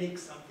trying to make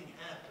something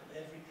happen,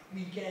 every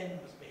weekend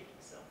was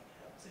making something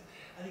happen. So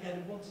I think I'd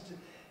have wanted to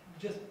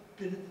just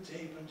been at the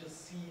table and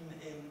just seen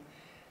him,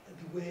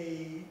 the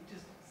way,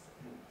 just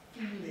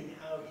feeling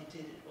how he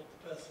did it, what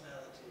the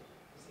personality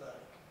was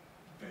like.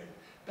 Very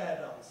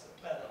bad answer,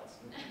 bad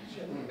answer.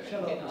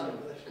 Shall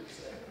I should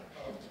say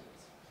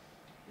afterwards.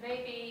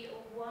 Maybe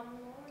one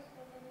more, if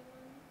there's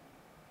anyone?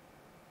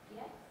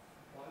 Yes?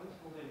 Why was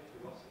Haldane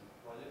forgotten?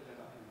 Why don't they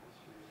know him in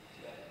history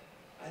today?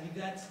 I think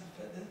that's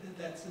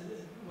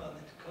one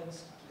that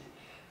constantly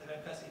that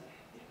I'm fascinated.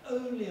 The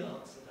only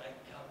answer that I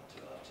can come to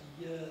after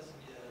years and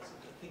years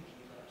of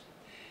thinking about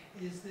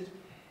it is that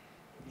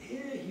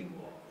here he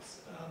was,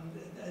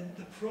 and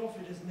the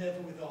prophet is never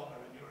with honour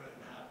in your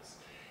own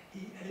house.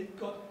 He had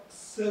got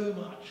so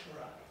much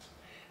right,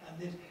 and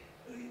that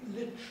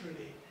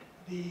literally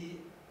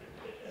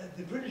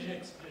the British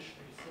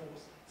Expeditionary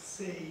Force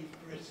saved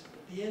Britain.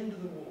 At the end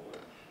of the war,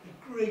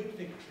 the great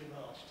victory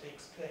march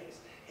takes place.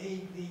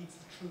 Haig leads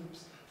the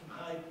troops from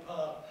Hyde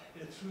Park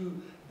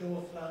through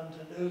North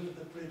London, over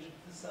the bridge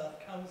to the south,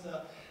 comes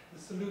up, the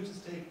salute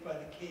is taken by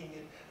the King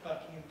at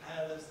Buckingham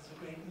Palace, there's a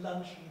great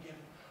luncheon given.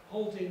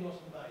 Haldane not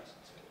invited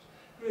to it.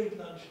 Great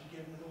luncheon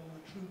given with all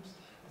the troops.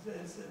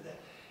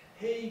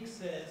 Haig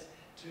says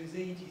to his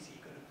aides,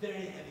 he got a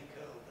very heavy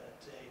cold that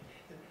day,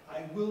 that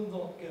I will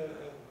not go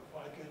home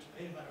before I go to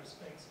pay my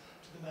respects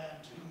to the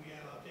man to whom we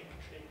owe our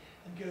victory,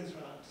 and goes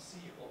round to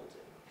see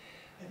Haldane.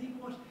 I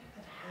think what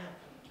had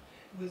happened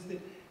was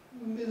that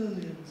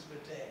millions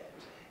were dead.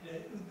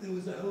 There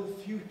was a whole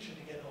future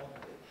to get on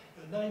with.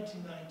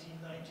 1919,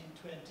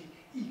 1920,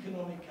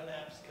 economic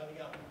collapse coming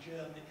up in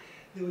Germany.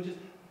 There were just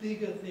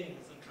bigger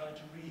things than trying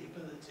to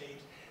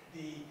rehabilitate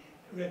the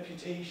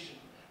reputation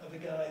of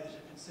a guy that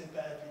had been so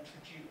badly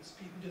traduced.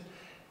 People just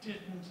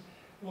didn't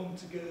want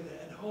to go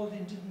there, and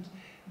Haldane didn't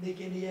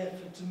make any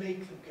effort to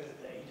make them go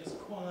there. He just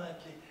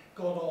quietly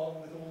got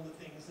on with all the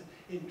things that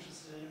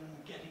interested him,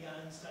 getting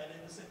Einstein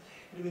in. So,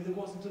 anyway, there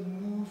wasn't a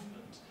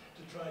movement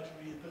to try to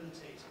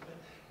rehabilitate him. But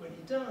when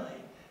he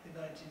died in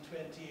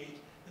 1928,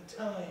 the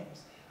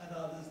Times and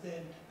others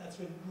then, that's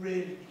when it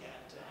really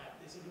began to happen.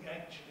 They said, look,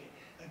 actually,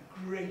 a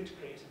great,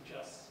 great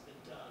injustice had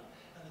been done.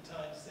 And the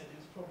Times said it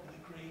was probably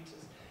the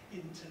greatest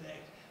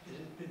intellect that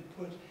had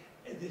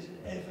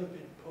ever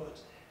been put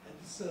at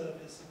the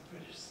service of the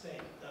British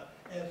state. Now,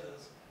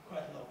 ever's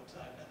quite a long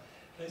time now.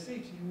 But I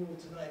say to you all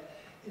tonight,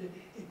 it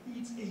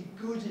needs a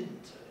good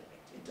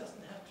intellect. It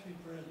doesn't have to be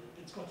brilliant.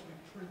 It's got to be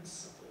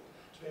principled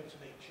to be able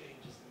to make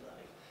changes in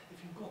life.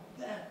 If you've got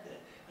that there,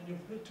 and you're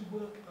prepared to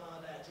work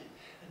hard at it,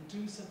 and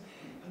do something,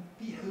 and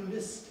be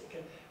holistic,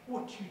 and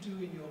what you do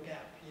in your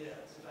gap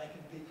years, if I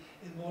can be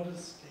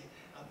immodestly,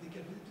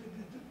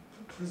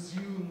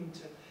 presume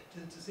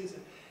to say so,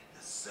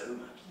 there's so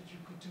much that you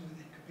could do with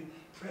it. It could be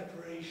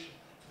preparation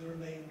for the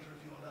remainder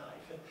of your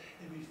life.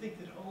 And we think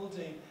that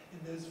Haldane, in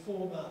those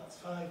 4 months,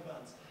 5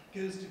 months,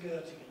 goes to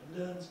Göttingen,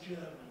 learns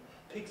German,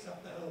 picks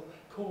up the whole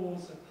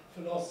cause of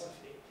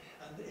philosophy,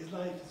 and his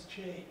life has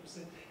changed.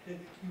 So that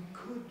you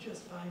could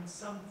just find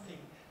something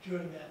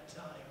during that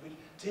time, which,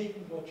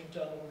 taking what you've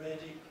done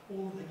already,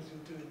 all the things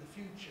you'll do in the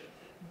future,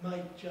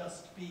 might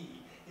just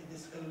be, in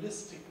this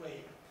holistic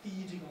way,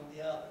 feeding on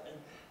the other. And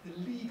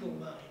the legal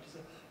mind is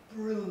a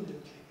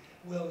brilliantly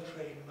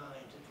well-trained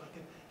mind. If I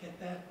can get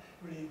that,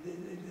 really,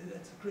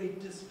 that's a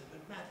great discipline.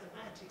 But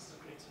mathematics is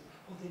a great discipline.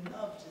 Well, they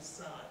loved his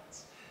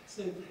science.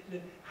 So,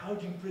 how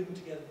do you bring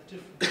together the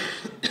different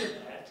things you do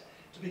that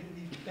to make them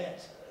even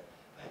better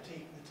by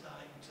taking the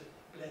time to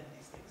blend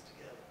these things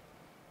together?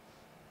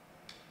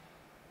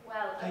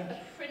 Well, a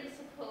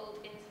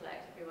principled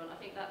intellect, everyone. I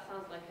think that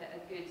sounds like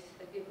a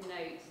good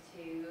note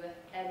to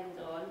end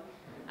on.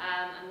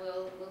 And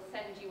we'll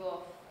send you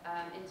off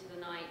into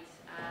the night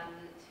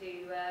to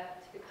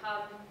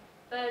become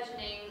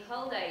burgeoning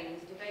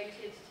Haldanes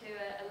devoted to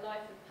a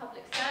life of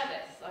public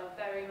service, I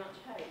very much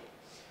hope.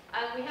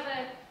 We have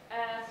a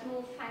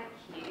small thank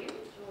you.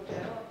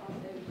 Giorgio, I'll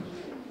pass over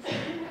to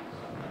you.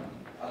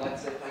 I'd like to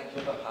say thank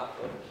you on behalf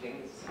of the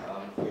Kings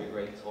for your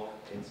great talk,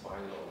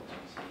 inspiring a lot of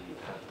duty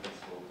and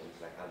principled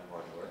intellect and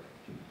hard work,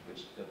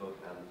 which the book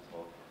and the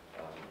talk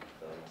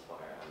will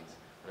inspire. And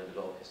I know a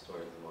lot of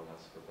historians among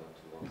us are going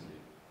to want to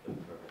look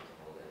further to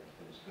Haldane and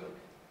finish the book.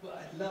 Well,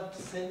 I'd love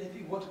to send, if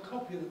you want a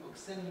copy of the book,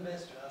 send a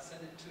message, I'll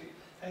send it to you.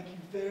 Thank you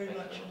very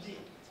much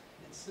indeed.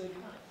 It's so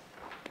kind.